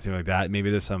Golden and things like that,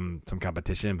 maybe there's some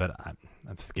competition, but I'm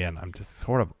just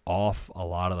sort of off a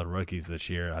lot of the rookies this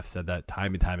year. I've said that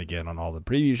time and time again on all the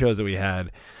preview shows that we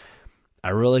had.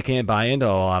 I really can't buy into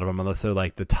a lot of them unless they're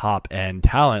like the top end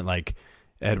talent, like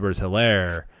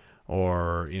Edwards-Helaire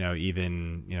or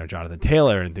even Jonathan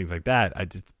Taylor and things like that.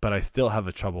 But I still have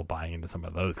a trouble buying into some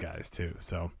of those guys too.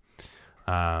 So,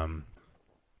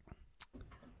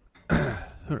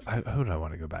 who do I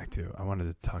want to go back to? I wanted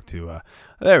to talk to.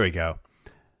 There we go.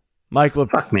 Mike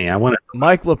Fuck me. I want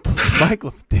Mike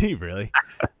did he really?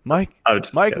 Mike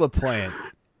kidding. LaPlante,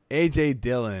 AJ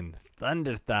Dillon,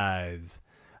 Thunder Thighs.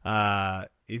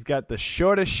 He's got the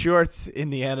shortest shorts in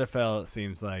the NFL. It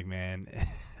seems like, man.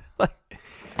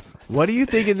 What do you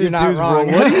think in this dude's role?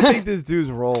 What do you think this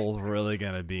dude's role is really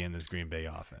gonna be in this Green Bay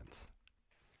offense?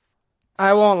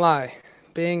 I won't lie.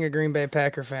 Being a Green Bay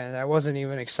Packer fan, I wasn't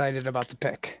even excited about the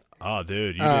pick. Oh,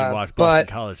 dude, you didn't watch Boston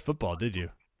college football, did you?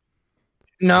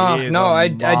 No, I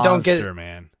don't get it,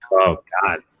 man. Oh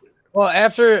God. Well,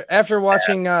 after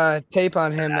watching tape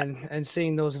on him and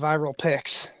seeing those viral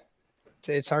picks,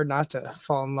 it's hard not to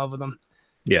fall in love with him.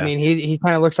 Yeah, I mean he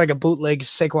kind of looks like a bootleg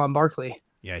Saquon Barkley.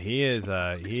 Yeah, he is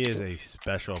a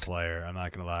special player. I'm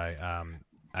not gonna lie.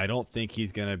 I don't think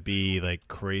he's gonna be like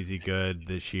crazy good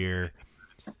this year.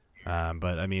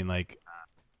 But I mean, like,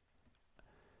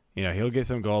 he'll get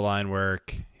some goal line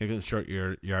work. He'll get short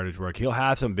yardage work. He'll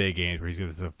have some big games where he's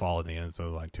going to fall in the end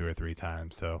zone like 2 or 3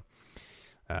 times. So,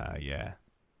 yeah,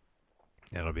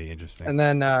 that'll be interesting. And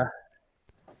then,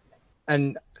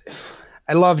 and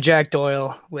I love Jack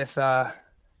Doyle with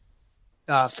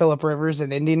Phillip Rivers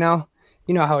in Indy now.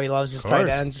 You know how he loves his tight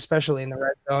ends, especially in the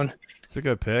red zone. It's a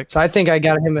good pick. So I think I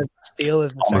got him as steal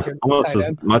as the second. Almost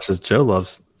as much as Joe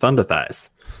loves Thunder Thighs.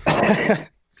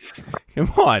 Come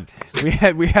on, we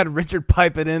had Richard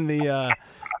piping in the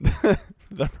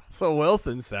Russell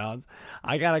Wilson sounds.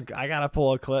 I gotta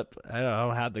pull a clip. I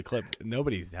don't have the clip.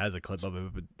 Nobody has a clip of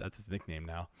it, but that's his nickname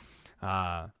now.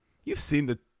 You've seen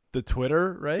the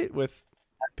Twitter, right? With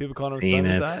people calling him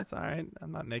Thunder Thighs. All right,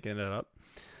 I'm not making it up.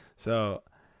 So,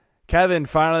 Kevin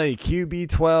finally QB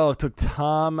 12 took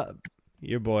Tom,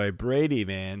 your boy Brady,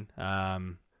 man.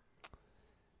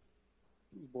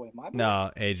 Boy, my boy.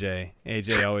 No, AJ.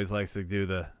 AJ always likes to do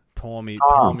the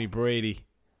Tommy Brady.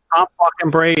 Tom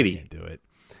fucking Brady. Can't do it.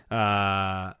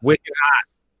 Wicked hot.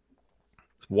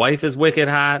 His wife is wicked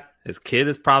hot. His kid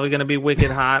is probably going to be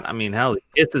wicked hot. I mean, hell, he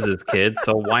kisses his kid,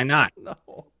 so why not?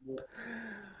 No.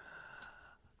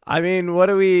 I mean, what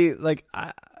do we like?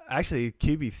 Actually,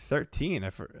 QB 13.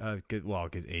 Because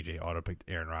AJ auto picked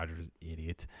Aaron Rodgers,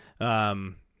 idiot.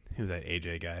 Who's that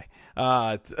AJ guy?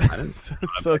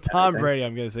 So Tom Brady,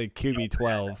 I'm going to say QB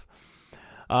 12.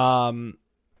 I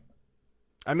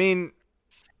mean,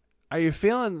 are you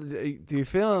feeling? Do you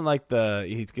feeling like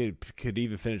could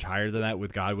even finish higher than that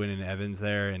with Godwin and Evans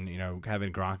there, and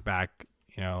having Gronk back?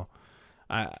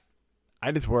 I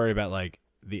just worry about like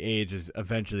the age is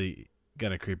eventually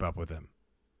going to creep up with him.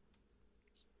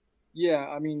 Yeah,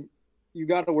 I mean, you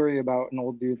got to worry about an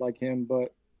old dude like him,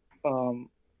 but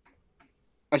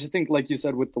I just think, like you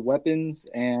said, with the weapons,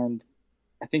 and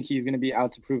I think he's going to be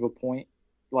out to prove a point.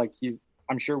 Like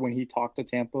I'm sure when he talked to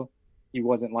Tampa, he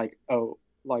wasn't like, oh,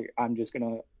 like I'm just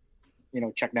going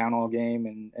to, check down all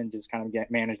game and just kind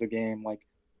of manage the game. Like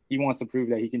he wants to prove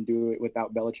that he can do it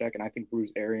without Belichick, and I think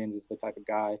Bruce Arians is the type of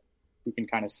guy who can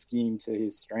kind of scheme to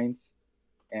his strengths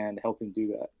and help him do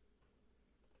that.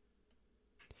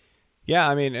 Yeah,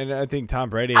 I mean, and I think Tom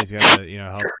Brady is going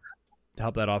to,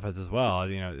 help that offense as well.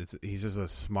 He's just a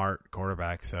smart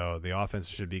quarterback, so the offense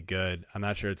should be good. I'm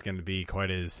not sure it's going to be quite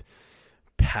as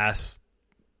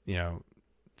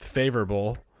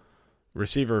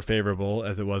receiver favorable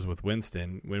as it was with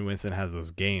Winston. When Winston has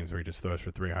those games where he just throws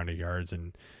for 300 yards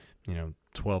and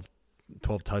 12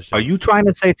 touchdowns. Are you trying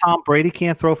to say Tom Brady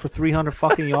can't throw for 300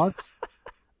 fucking yards?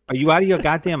 Are you out of your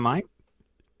goddamn mind?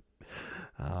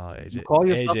 Oh, AJ, you call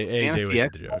yourself AJ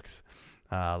with the jokes.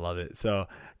 I love it. So,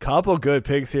 couple good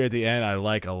picks here at the end. I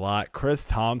like a lot. Chris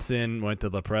Thompson went to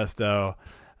La Presto.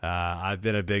 I've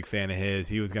been a big fan of his.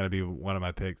 He was going to be one of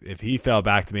my picks. If he fell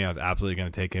back to me, I was absolutely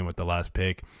going to take him with the last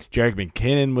pick. Jerick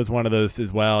McKinnon was one of those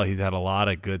as well. He's had a lot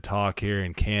of good talk here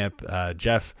in camp.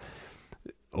 Jeff,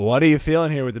 what are you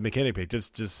feeling here with the McKinnon pick?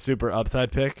 Just super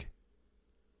upside pick?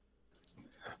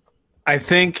 I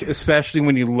think, especially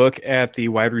when you look at the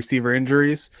wide receiver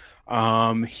injuries,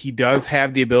 he does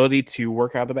have the ability to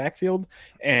work out the backfield.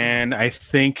 And I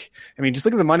think, just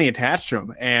look at the money attached to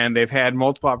him. And they've had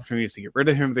multiple opportunities to get rid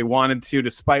of him if they wanted to,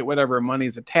 despite whatever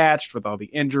money's attached with all the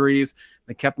injuries.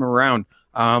 They kept him around.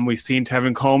 We've seen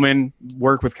Tevin Coleman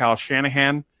work with Kyle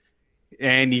Shanahan.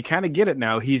 And you kind of get it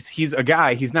now. He's a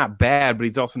guy. He's not bad, but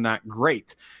he's also not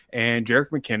great. And Jerick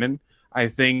McKinnon, I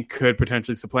think, could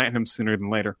potentially supplant him sooner than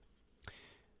later.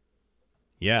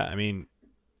 Yeah, we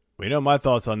know my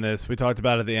thoughts on this. We talked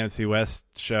about it at the NFC West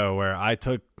show where I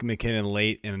took McKinnon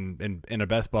late in a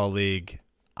best ball league.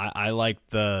 I like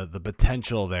the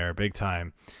potential there big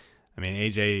time.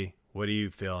 AJ, what are you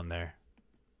feeling there?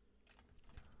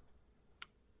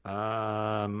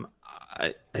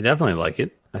 I definitely like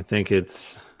it. I think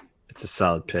it's a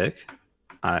solid pick.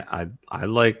 I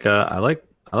like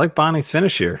Bonnie's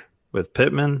finish here with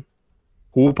Pittman,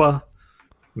 Hoopa,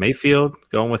 Mayfield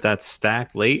going with that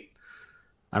stack late.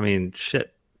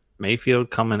 Mayfield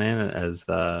coming in as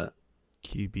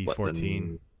QB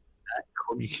 14.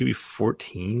 QB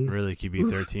 14? Really, QB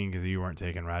 13 because you weren't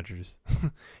taking Rodgers.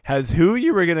 Has who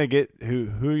you were gonna get,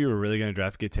 who you were really gonna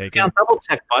draft get taken? Double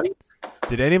check, buddy.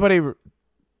 Did anybody?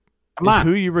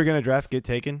 Who you were gonna draft get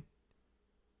taken?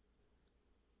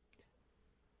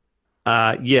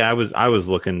 Yeah, I was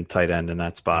looking tight end in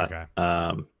that spot. Okay.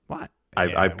 What?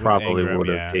 I probably would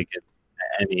have taken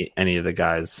any of the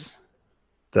guys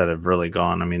that have really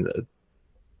gone.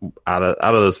 Out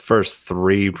of those first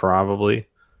three, probably.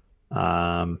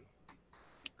 But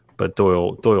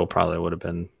Doyle probably would have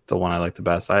been the one I like the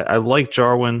best. I like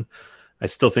Jarwin. I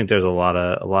still think there's a lot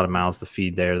of mouths to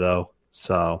feed there, though.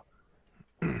 So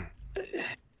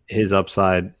his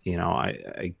upside,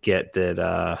 I get that.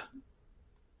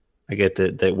 I get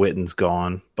that Witten's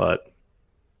gone, but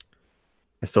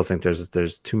I still think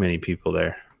there's too many people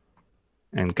there.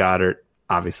 And Goddard,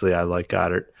 obviously, I like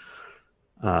Goddard.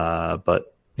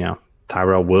 But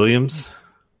Tyrell Williams,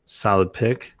 solid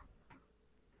pick.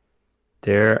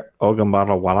 Dare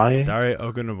Ogunbowale.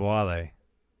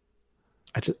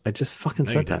 I just fucking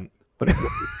said that. What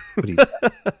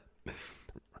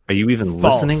are you even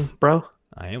listening, bro?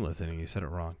 I am listening. You said it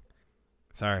wrong.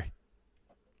 Sorry.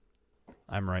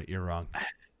 I'm right. You're wrong.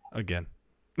 Again.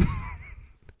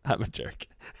 I'm a jerk.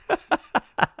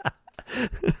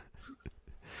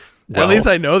 Well, at least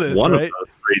I know this, one right? Of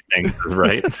those three things is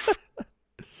right.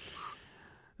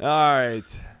 All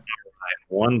right.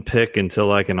 One pick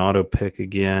until I can auto pick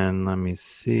again. Let me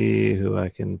see who I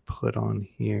can put on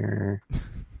here.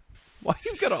 Why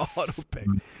you got to auto pick?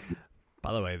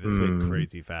 By the way, this went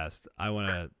crazy fast. I want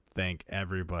to thank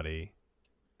everybody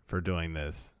for doing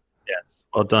this. Yes.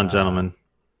 Well done, gentlemen.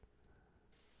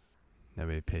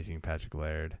 Nobody pitching Patrick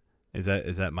Laird. Is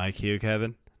that my cue,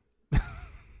 Kevin?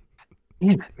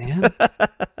 Damn it, man.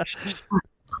 Shut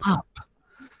up.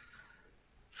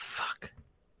 Fuck.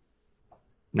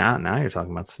 Now you're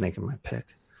talking about snaking my pick.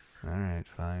 All right,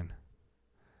 fine.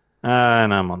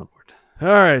 And I'm on the board. All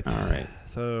right.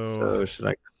 So should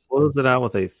I close it out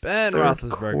with a Ben third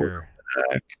Roethlisberger?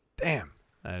 quarterback? Damn.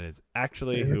 That is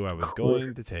actually who I was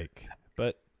going to take.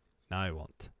 But now I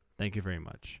won't. Thank you very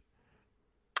much.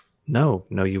 No,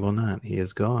 you will not. He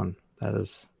is gone. That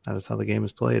is how the game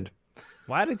is played.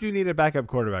 Why did you need a backup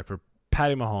quarterback for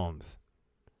Patty Mahomes?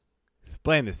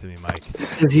 Explain this to me, Mike.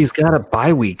 Because he's got a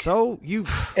bye week. So you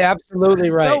absolutely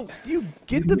right. So you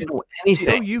get the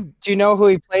anything. Do you know who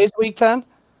he plays week 10?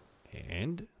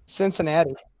 And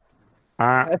Cincinnati.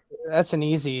 That's an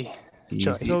easy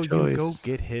choice. So you go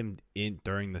get him in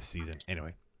during the season.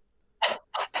 Anyway.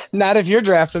 Not if you're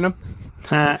drafting him.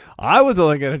 I was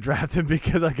only going to draft him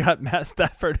because I got Matt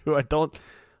Stafford, who I don't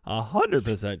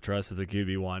 100% trust as a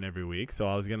QB1 every week. So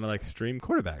I was going to stream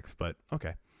quarterbacks, but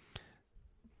okay.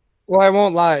 Well, I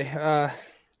won't lie.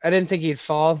 I didn't think he'd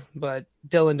fall, but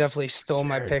Dylan definitely stole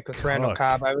my pick with Randall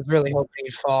Cobb. I was really hoping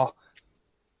he'd fall.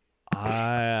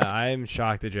 I'm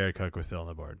shocked that Jared Cook was still on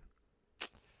the board.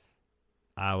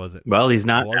 I wasn't. Well, he's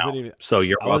not wasn't now, even, so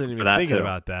you're I wasn't welcome even for that thinking too.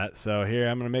 about that. So here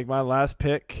I'm going to make my last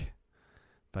pick.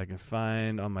 If I can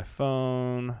find on my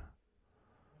phone,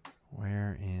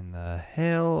 where in the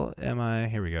hell am I?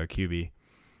 Here we go, QB.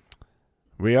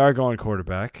 We are going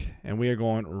quarterback, and we are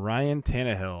going Ryan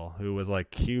Tannehill, who was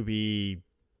QB.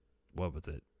 What was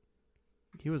it?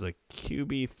 He was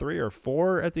QB 3 or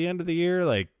 4 at the end of the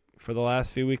year, for the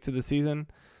last few weeks of the season.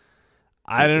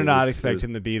 I did not expect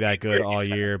him to be that good all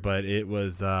year, but it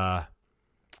was. I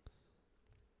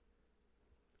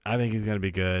think he's going to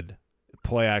be good.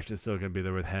 Play action is still going to be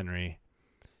there with Henry.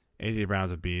 AJ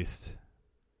Brown's a beast.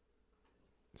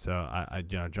 So I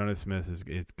Jonas Smith is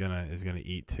gonna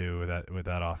eat too with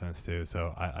that offense too.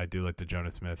 So I do like the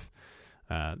Jonas Smith,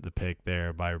 the pick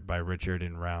there by Richard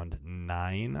in round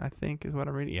 9, I think is what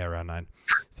I'm reading. Yeah, round 9.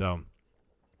 So,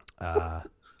 why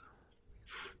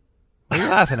are you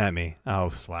laughing at me? Oh,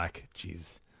 slack.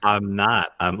 Jeez. I'm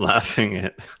not. I'm laughing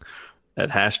at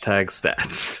hashtag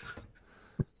stats.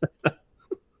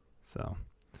 So,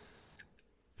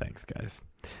 thanks, guys.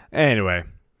 Anyway,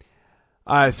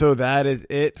 all right. So that is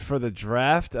it for the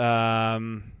draft.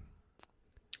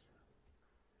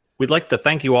 We'd like to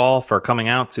thank you all for coming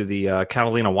out to the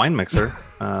Catalina Wine Mixer.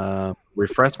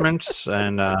 Refreshments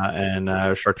and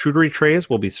charcuterie trays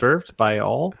will be served by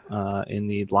all in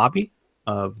the lobby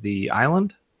of the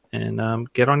island.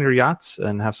 And get on your yachts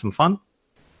and have some fun.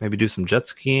 Maybe do some jet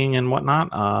skiing and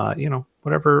whatnot.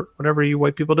 Whatever you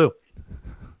white people do.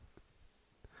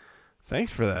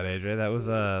 Thanks for that, AJ. That was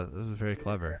very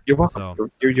clever. You're welcome. So,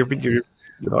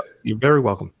 you're very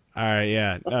welcome. All right,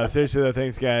 yeah. No, seriously though,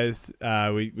 thanks guys.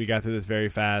 We got through this very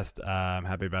fast. I'm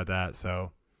happy about that.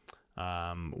 So,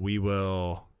 we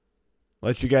will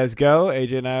let you guys go.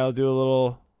 AJ and I will do a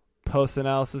little post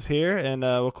analysis here, and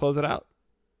we'll close it out.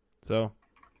 So,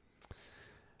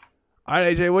 all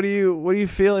right, AJ, what are you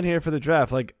feeling here for the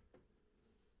draft?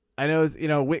 I know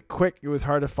quick. It was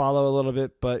hard to follow a little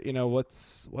bit, but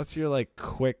what's your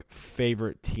quick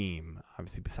favorite team?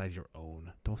 Obviously, besides your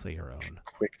own. Don't say your own.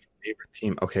 Quick favorite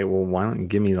team. Okay, well, why don't you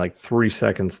give me 3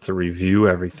 seconds to review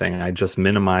everything? I just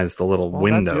minimized the little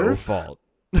window. That's your fault.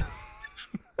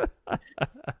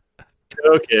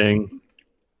 Joking.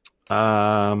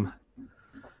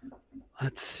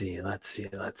 Let's see.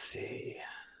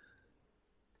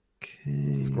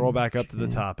 Okay. Scroll back up to the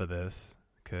top of this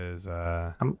because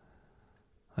I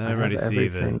already see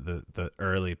the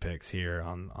early picks here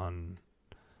on.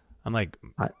 I'm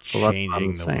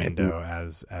changing the window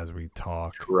as we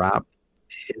talk.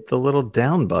 Hit the little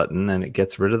down button and it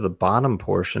gets rid of the bottom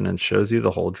portion and shows you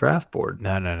the whole draft board.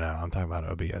 No. I'm talking about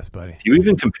OBS, buddy. Do you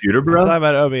even computer, bro? I'm talking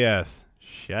about OBS.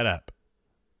 Shut up.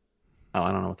 Oh,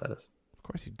 I don't know what that is. Of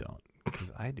course you don't,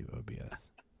 because I do OBS.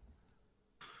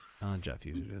 Jeff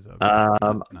uses OBS.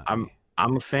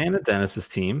 I'm a fan of Dennis's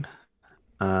team.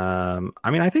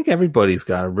 I think everybody's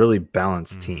got a really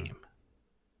balanced team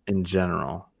in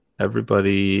general.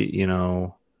 Everybody,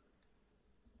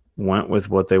 went with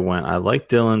what they went. I like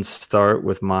Dylan's start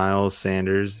with Miles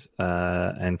Sanders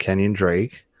and Kenyon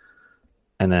Drake,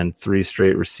 and then 3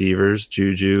 straight receivers: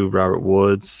 Juju, Robert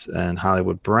Woods, and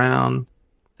Hollywood Brown,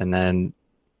 and then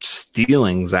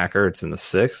stealing Zach Ertz in the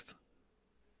 6th.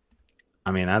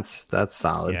 That's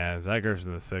solid. Yeah, Zach Ertz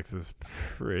in the 6th is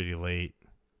pretty late.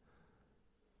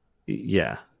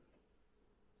 Yeah.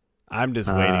 I'm just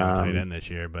waiting on tight end this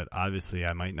year, but obviously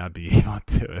I might not be able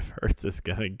to if Hurts is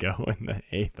going to go in the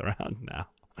 8th round now.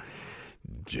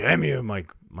 Damn you,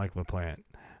 Mike LaPlante.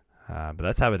 But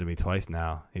that's happened to me twice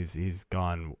now. He's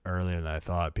gone earlier than I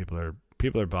thought. People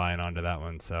are buying onto that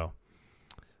one. So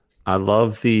I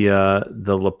love the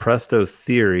Lepresto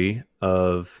theory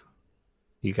of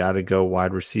you got to go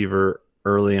wide receiver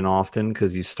early and often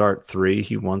because you start 3,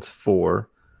 he wants 4.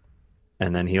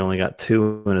 And then he only got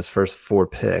 2 in his first 4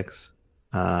 picks.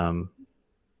 It's a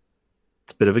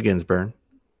bit of a Ginsburg.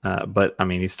 But, I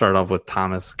mean, he started off with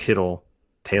Thomas, Kittle,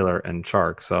 Taylor, and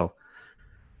Chark. So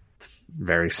it's a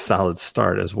very solid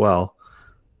start as well.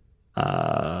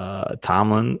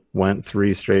 Tomlin went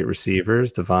 3 straight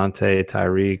receivers, Devontae,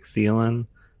 Tyreek, Thielen,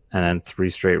 and then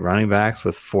 3 straight running backs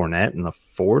with Fournette in the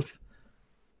 4th.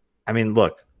 I mean,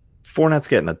 look, Fournette's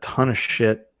getting a ton of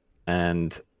shit,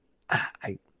 and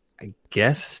I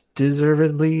guess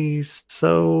deservedly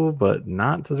so, but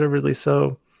not deservedly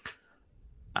so.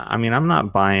 I mean, I'm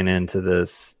not buying into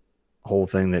this whole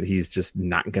thing that he's just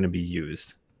not going to be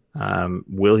used.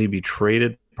 Will he be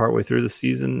traded partway through the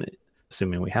season,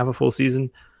 assuming we have a full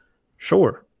season?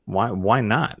 Sure. Why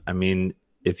not? I mean,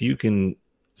 if you can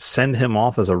send him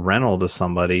off as a rental to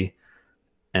somebody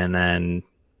and then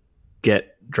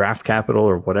get draft capital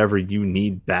or whatever you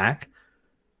need back,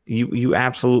 you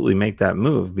absolutely make that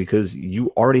move because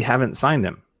you already haven't signed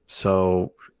him.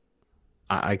 So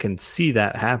I can see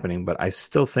that happening, but I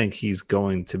still think he's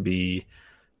going to be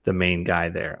the main guy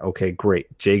there. Okay,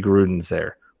 great. Jay Gruden's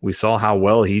there. We saw how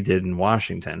well he did in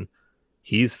Washington.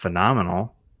 He's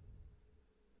phenomenal.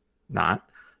 Not.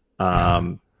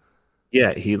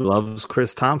 Yeah, he loves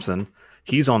Chris Thompson.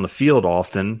 He's on the field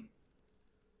often.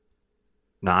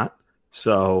 Not.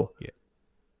 So,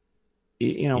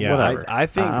 whatever. I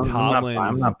think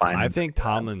I'm not buying I think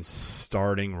Tomlin's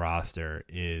starting roster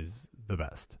is the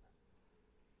best.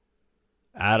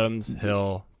 Adams,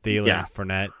 Hill, Thielen,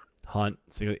 Fournette, Hunt.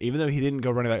 Even though he didn't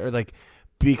go running back, or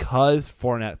because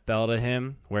Fournette fell to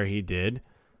him where he did,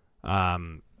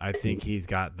 I think he's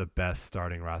got the best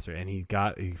starting roster, and he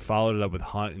followed it up with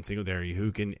Hunt and Singletary,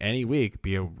 who can any week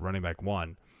be a running back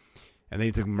 1, and then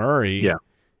he took Murray,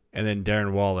 and then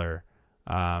Darren Waller,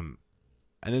 and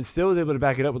then still was able to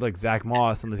back it up with Zach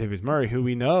Moss and Latavius Murray, who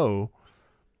we know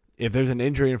if there's an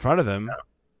injury in front of him,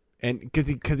 and because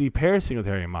he pairs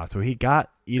Singletary and Moss, so he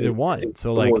got either one.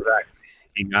 So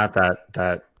he got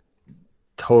that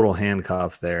total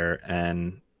handcuff there,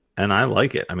 and I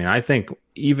like it. I mean, I think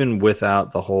even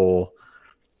without the whole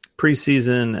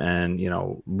preseason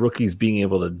and rookies being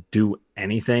able to do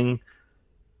anything,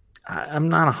 I'm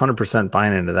not 100%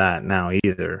 buying into that now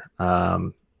either.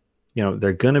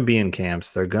 They're going to be in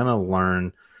camps. They're going to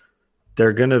learn.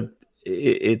 They're going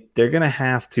to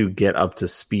have to get up to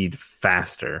speed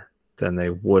faster than they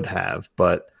would have,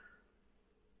 but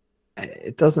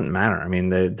it doesn't matter. I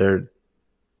mean,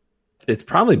 it's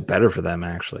probably better for them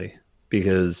actually,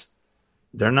 because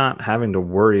they're not having to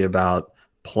worry about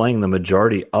playing the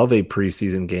majority of a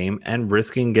preseason game and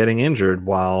risking getting injured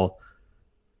while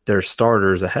their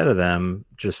starters ahead of them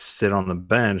just sit on the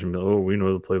bench and be, we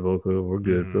know the playbook, we're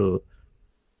good. Mm-hmm.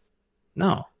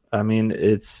 No, I mean,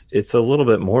 it's a little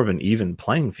bit more of an even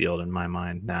playing field in my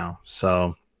mind now.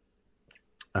 So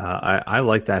I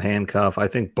like that handcuff. I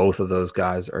think both of those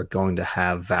guys are going to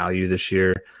have value this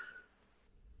year.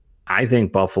 I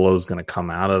think Buffalo is going to come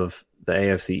out of the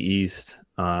AFC East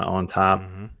on top.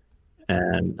 Mm-hmm.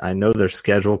 And I know their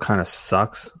schedule kind of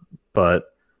sucks, but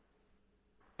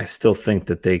I still think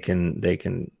that they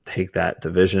can take that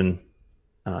division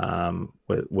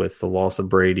with the loss of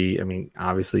Brady. I mean,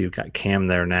 obviously you've got Cam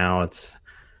there now. It's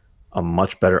a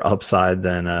much better upside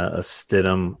than a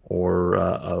Stidham or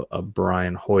a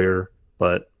Brian Hoyer.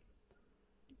 But,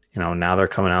 now they're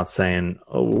coming out saying,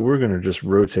 we're going to just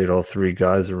rotate all 3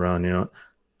 guys around,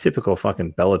 typical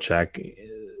fucking Belichick.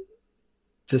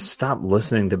 Just stop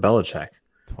listening to Belichick.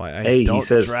 That's why he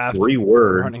says draft 3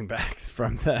 words. Running backs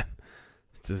from them.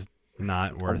 It's just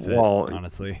not worth it,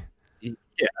 honestly. Yeah.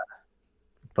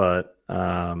 But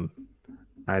I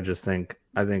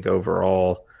think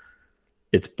overall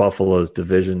it's Buffalo's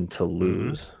division to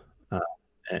lose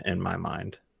in my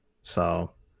mind.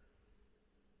 So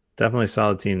definitely a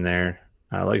solid team there.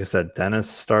 Like I said, Dennis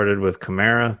started with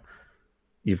Kamara.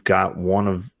 You've got one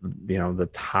of the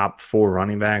top 4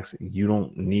 running backs. You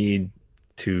don't need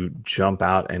to jump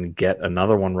out and get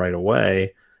another one right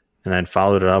away. And then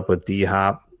followed it up with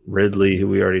D-Hop, Ridley, who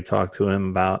we already talked to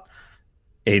him about,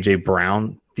 A.J.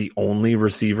 Brown, the only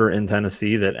receiver in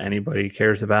Tennessee that anybody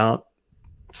cares about.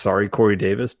 Sorry, Corey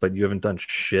Davis, but you haven't done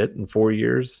shit in 4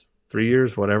 years, 3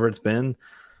 years, whatever it's been.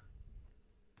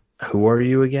 who are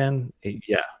you again?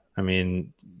 Yeah, I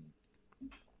mean,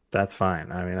 that's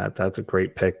fine. I mean, that's a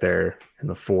great pick there in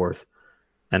the 4th.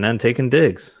 And then taking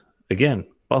Diggs. Again,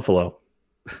 Buffalo.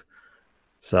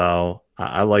 So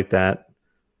I like that.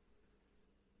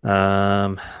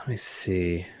 Let me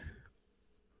see.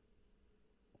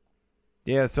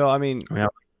 Yeah, so I mean,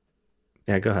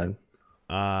 yeah, go ahead.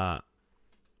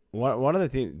 One of the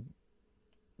team,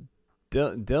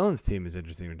 Dylan's team is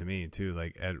interesting to me too.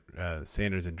 Like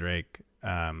Sanders and Drake.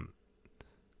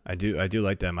 I do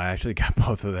like them. I actually got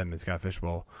both of them in Scott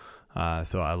Fishbowl.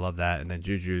 So I love that. And then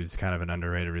Juju's kind of an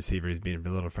underrated receiver. He's being a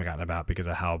little forgotten about because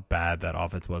of how bad that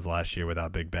offense was last year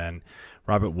without Big Ben.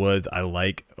 Robert Woods, I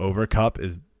like over Kupp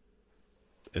as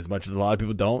much as a lot of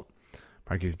people don't.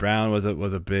 Marquise Brown was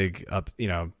a big up,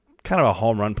 kind of a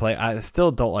home run play. I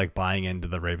still don't like buying into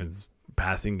the Ravens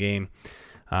passing game.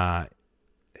 The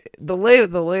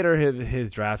later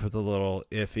his draft was a little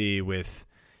iffy with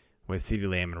CeeDee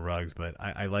Lamb and Ruggs, but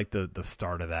I like the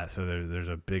start of that. So there's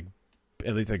a big,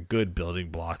 at least a good building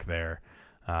block there.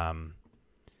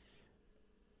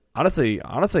 Honestly,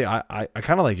 I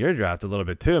kind of like your draft a little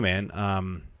bit too, man.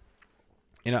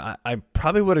 I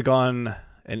probably would have gone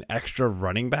an extra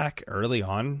running back early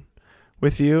on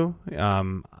with you,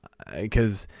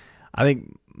 because I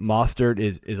think Mostert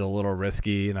is a little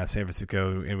risky in that San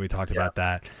Francisco, and we talked about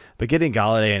that. But getting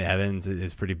Galladay and Evans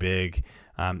is pretty big.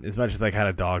 As much as I kind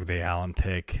of dog the Allen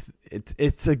pick,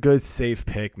 it's a good safe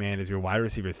pick, man. As your wide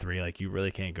receiver 3, like, you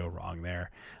really can't go wrong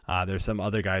there. There's some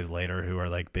other guys later who are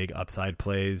like big upside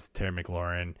plays. Terry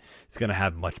McLaurin is going to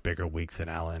have much bigger weeks than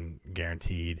Allen,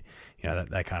 guaranteed.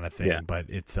 That kind of thing. Yeah. But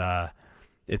it's a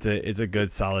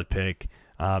good solid pick.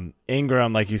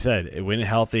 Ingram, like you said, when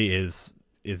healthy is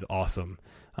awesome.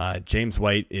 James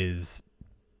White is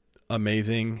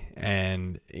amazing,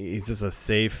 and he's just a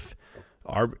safe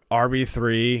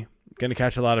RB3, going to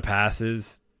catch a lot of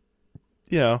passes.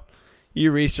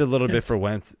 You reached a little bit for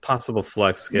Wentz. Possible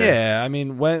flex guy. Yeah, I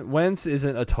mean, Wentz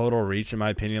isn't a total reach in my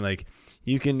opinion. Like,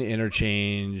 you can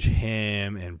interchange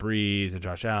him and Breeze and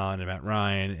Josh Allen and Matt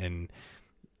Ryan, and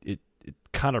it's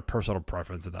kind of personal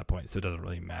preference at that point, so it doesn't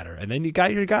really matter. And then you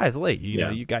got your guys late. You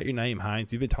know, you got your Nyheim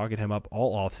Hines. You've been talking him up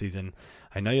all off season.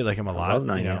 I know you like him a lot. I love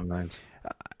Nyheim Hines.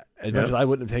 As much as I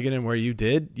wouldn't have taken him where you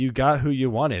did, you got who you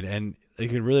wanted, and it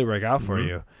could really work out for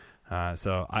you.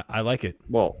 So I like it.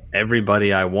 Well,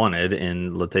 everybody I wanted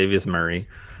in Latavius Murray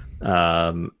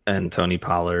and Tony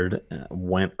Pollard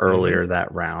went earlier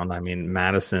that round. I mean,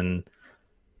 Madison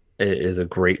is a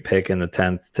great pick in the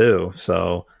 10th too.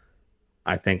 So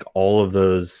I think all of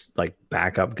those like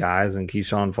backup guys and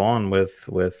Keyshawn Vaughn with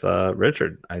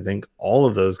Richard, I think all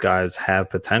of those guys have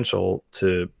potential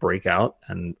to break out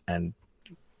and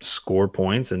score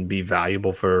points and be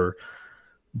valuable for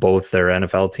both their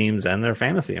NFL teams and their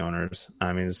fantasy owners.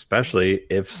 I mean, especially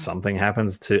if something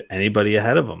happens to anybody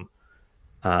ahead of them.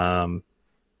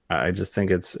 I just think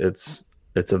it's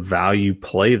a value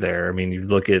play there. I mean, you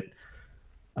look at,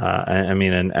 and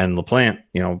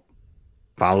LaPlante,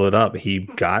 followed up. He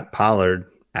got Pollard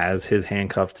as his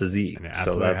handcuff to Zeke.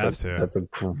 So that's a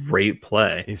great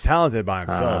play. He's talented by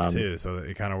himself too, so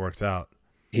it kind of works out.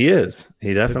 He is.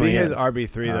 He definitely is. is.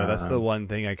 RB3 though, that's the one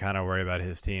thing I kind of worry about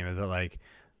his team. Is that like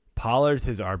Pollard's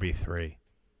his RB3,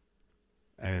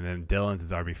 and then Dylan's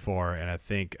his RB4, and I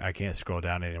think I can't scroll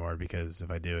down anymore because if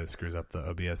I do, it screws up the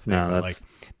OBS thing. No,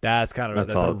 that's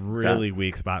a really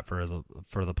weak spot for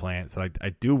the plant. So I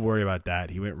do worry about that.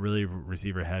 He went really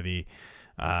receiver heavy,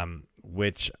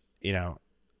 which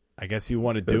I guess you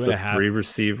want to do in a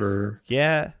 3-receiver.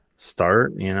 Yeah.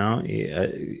 Start,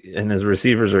 and his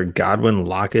receivers are Godwin,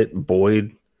 Lockett,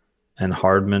 Boyd, and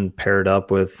Hardman paired up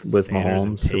with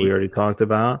Mahomes, who we already talked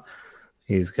about.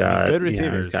 He's got good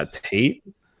receivers. He's got Tate.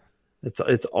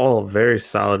 It's all very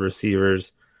solid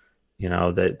receivers,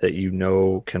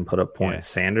 that can put up points.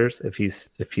 Yeah. Sanders, if he's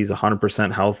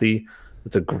 100% healthy,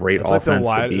 it's a great offense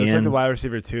to be in. It's like the wide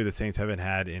receiver too the Saints haven't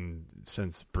had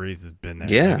since Breeze has been there.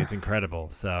 Yeah, it's incredible.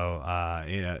 So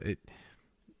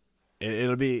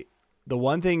it'll be the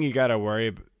one thing you got to worry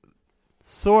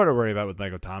about with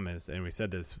Michael Thomas, and we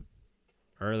said this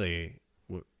early,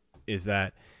 is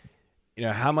that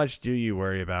how much do you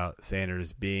worry about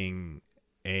Sanders being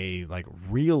a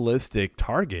realistic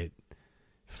target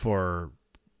for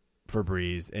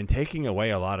Breeze and taking away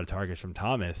a lot of targets from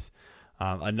Thomas,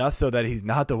 enough so that he's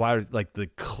not the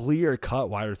clear cut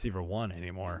wide receiver 1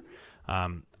 anymore.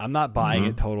 I'm not buying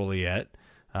it totally yet,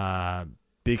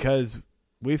 because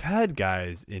we've had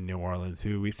guys in New Orleans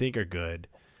who we think are good,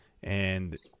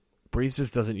 and Breeze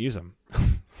just doesn't use them.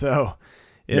 So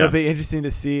it'll be interesting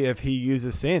to see if he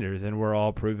uses Sanders, and we're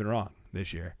all proven wrong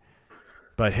this year.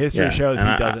 But history shows and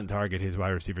he doesn't target his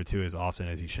wide receiver 2 as often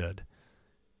as he should.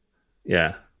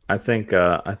 Yeah, I think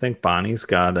Bonnie's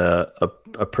got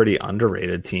a pretty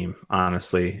underrated team,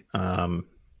 honestly.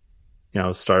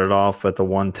 Started off at the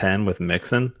 110 with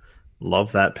Mixon.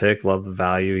 Love that pick. Love the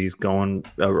value. He's going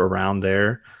around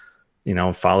there.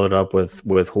 Followed up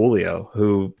with Julio,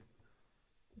 who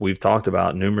we've talked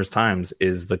about numerous times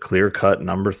is the clear-cut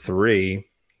number 3.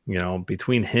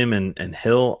 Between him and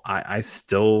Hill, I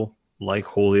still like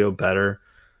Julio better.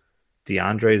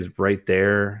 DeAndre's right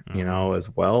there, as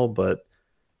well. But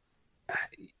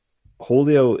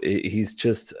Julio, he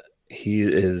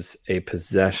is a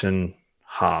possession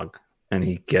hog, and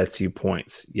he gets you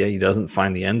points. Yeah, he doesn't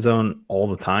find the end zone all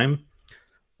the time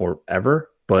or ever,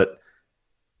 but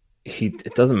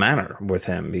it doesn't matter with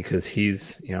him because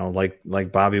he's,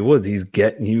 like Bobby Woods, he's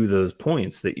getting you those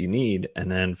points that you need.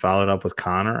 And then followed up with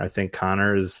Connor. I think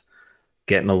Connor is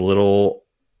getting a little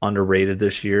underrated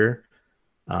this year.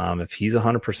 If he's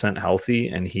 100% healthy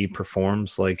and he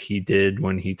performs like he did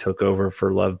when he took over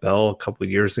for Lev Bell a couple of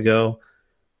years ago,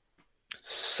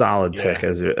 solid pick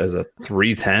as a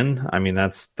 310. I mean,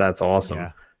 that's awesome.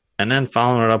 Yeah. And then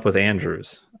following it up with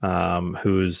Andrews,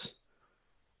 who's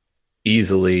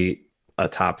easily a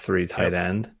top 3 tight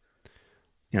end.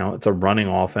 It's a running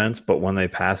offense, but when they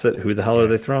pass it, who the hell are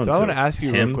they throwing to? I want to ask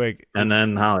you real quick. And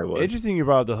then Hollywood. Interesting you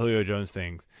brought up the Julio Jones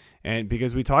things. And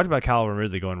because we talked about Calvin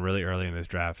Ridley going really early in this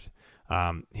draft.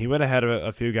 He went ahead of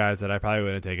a few guys that I probably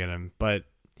wouldn't have taken him, but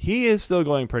he is still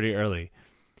going pretty early.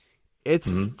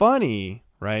 It's funny,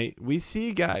 right? We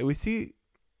see the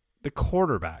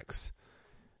quarterbacks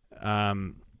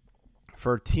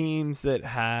for teams that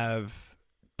have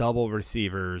double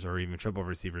receivers or even triple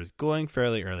receivers going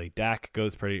fairly early. Dak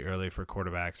goes pretty early for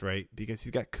quarterbacks, right? Because he's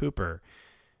got Cooper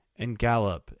and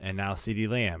Gallup and now CeeDee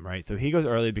Lamb, right? So he goes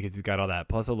early because he's got all that.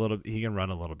 Plus he can run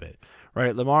a little bit,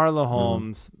 right? Lamar and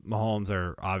Mahomes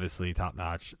are obviously top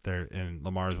notch. And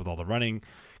Lamar's with all the running.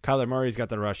 Kyler Murray's got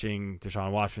the rushing. Deshaun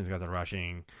Watson's got the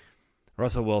rushing.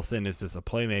 Russell Wilson is just a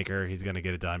playmaker. He's going to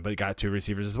get it done, but he got 2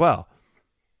 receivers as well.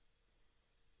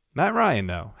 Matt Ryan,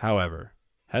 though, however,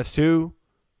 has 2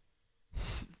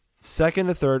 second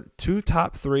to third, 2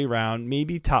 top 3 round,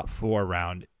 maybe top 4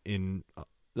 round in,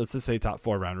 let's just say top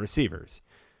 4 round receivers.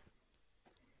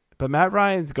 But Matt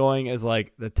Ryan's going as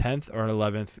like the 10th or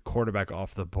 11th quarterback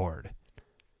off the board.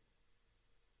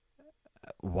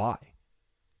 Why?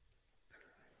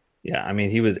 Yeah, I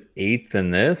mean, he was 8th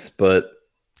in this, but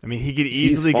I mean, he could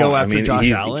easily go after Josh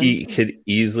Allen. He could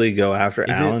easily go after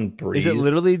Allen, Breeze. Is it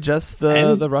literally just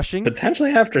the rushing?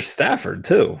 Potentially after Stafford,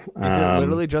 too. Is it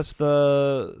literally just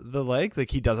the legs?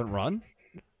 Like, he doesn't run?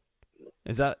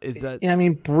 Is that? Yeah, I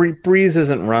mean, Breeze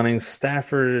isn't running.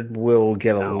 Stafford will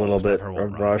get a little bit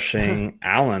of rushing.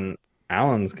 Allen's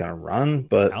going to run,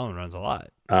 but Allen runs a lot.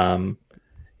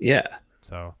 Yeah.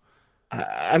 So,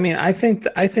 I mean, I think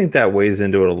that weighs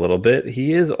into it a little bit.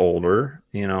 He is older.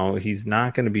 He's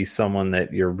not going to be someone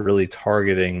that you're really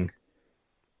targeting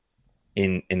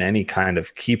in any kind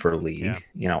of keeper league,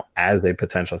 as a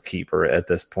potential keeper at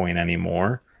this point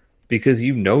anymore, because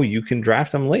you can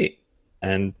draft him late,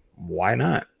 and why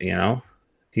not?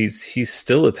 He's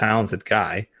still a talented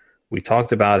guy. We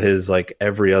talked about his like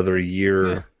every other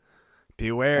year,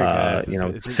 beware, guys.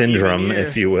 It's syndrome,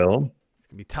 if you will.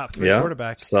 Be top 3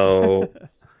 quarterback. So,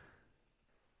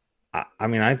 I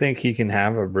mean, I think he can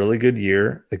have a really good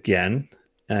year again,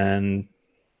 and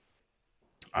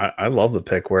I love the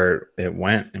pick where it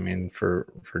went. I mean,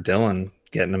 for Dylan,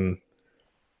 getting him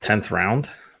 10th round.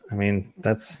 I mean,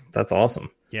 that's awesome.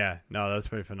 Yeah, no, that's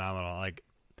pretty phenomenal. Like,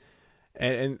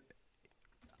 and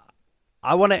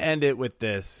I want to end it with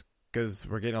this because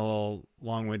we're getting a little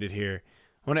long-winded here.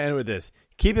 I want to end it with this.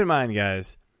 Keep in mind,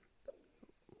 guys.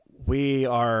 We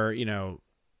are,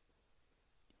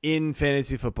 in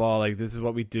fantasy football, like this is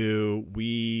what we do.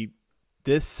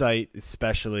 This site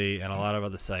especially, and a lot of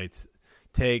other sites,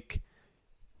 take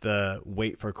the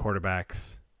wait for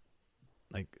quarterbacks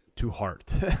like to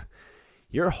heart.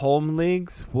 Your home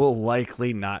leagues will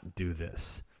likely not do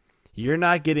this. You're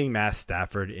not getting Matt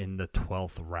Stafford in the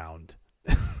 12th round.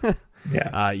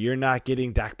 Yeah. You're not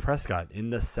getting Dak Prescott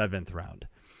in the 7th round.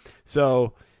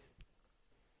 So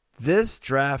this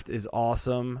draft is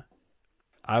awesome.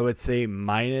 I would say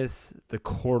minus the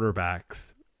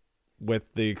quarterbacks,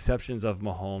 with the exceptions of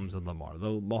Mahomes and Lamar.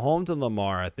 The Mahomes and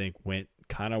Lamar, I think, went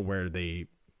kind of where they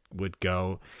would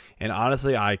go. And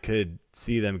honestly, I could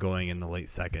see them going in the late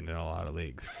 2nd in a lot of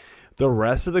leagues. The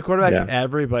rest of the quarterbacks,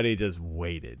 everybody just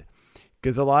waited.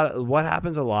 Because what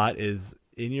happens a lot is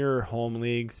in your home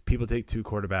leagues, people take 2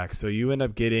 quarterbacks. So you end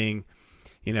up getting,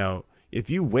 if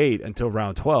you wait until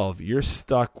round 12, you're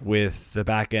stuck with the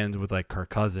back end with like Kirk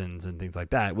Cousins and things like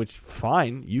that, which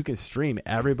fine, you can stream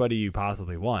everybody you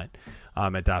possibly want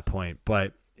at that point.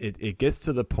 But it gets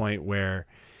to the point where,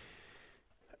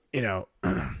 you know,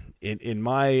 in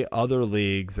my other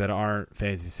leagues that aren't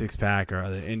Fantasy Six Pack or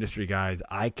other industry guys,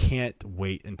 I can't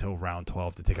wait until round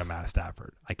 12 to take a Matt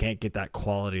Stafford. I can't get that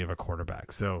quality of a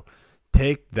quarterback. So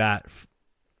take that,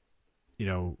 you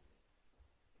know,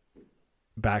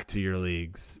 back to your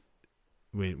leagues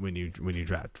when you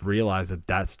draft. Realize that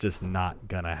that's just not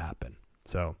gonna happen.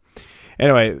 So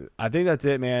anyway, I think that's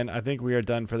it, man. I think we are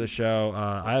done for the show.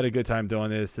 I had a good time doing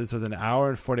this. This was an hour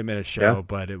and 40-minute show,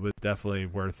 but it was definitely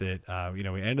worth it. You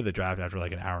know, we ended the draft after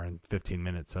like an hour and 15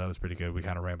 minutes, so that was pretty good. We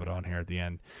kind of rambled on here at the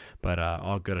end, but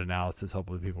all good analysis.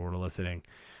 Hopefully people were listening.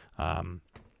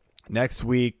 Next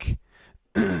week,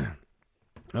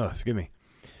 excuse me.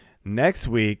 Next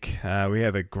week, we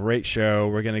have a great show.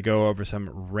 We're going to go over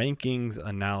some rankings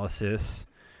analysis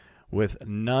with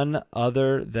none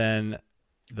other than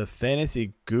the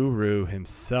fantasy guru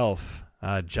himself,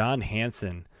 John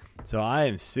Hansen. So I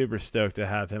am super stoked to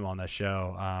have him on the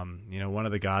show. You know, one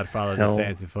of the godfathers of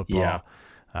fantasy football.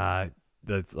 Yeah.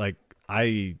 That's like,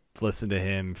 I listened to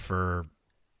him for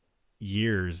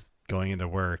years going into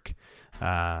work.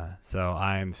 So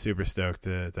I'm super stoked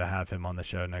to have him on the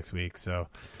show next week. So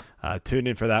tune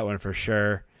in for that one for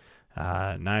sure.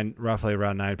 Roughly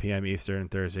around 9 p.m. Eastern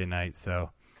Thursday night. So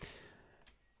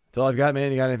that's all I've got,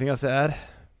 man. You got anything else to add?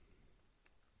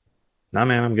 Nah,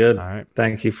 man, I'm good. All right.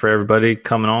 Thank you for everybody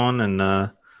coming on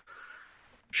and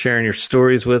sharing your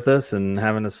stories with us and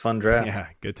having this fun draft. Yeah,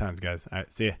 good times, guys. All right,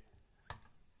 see ya.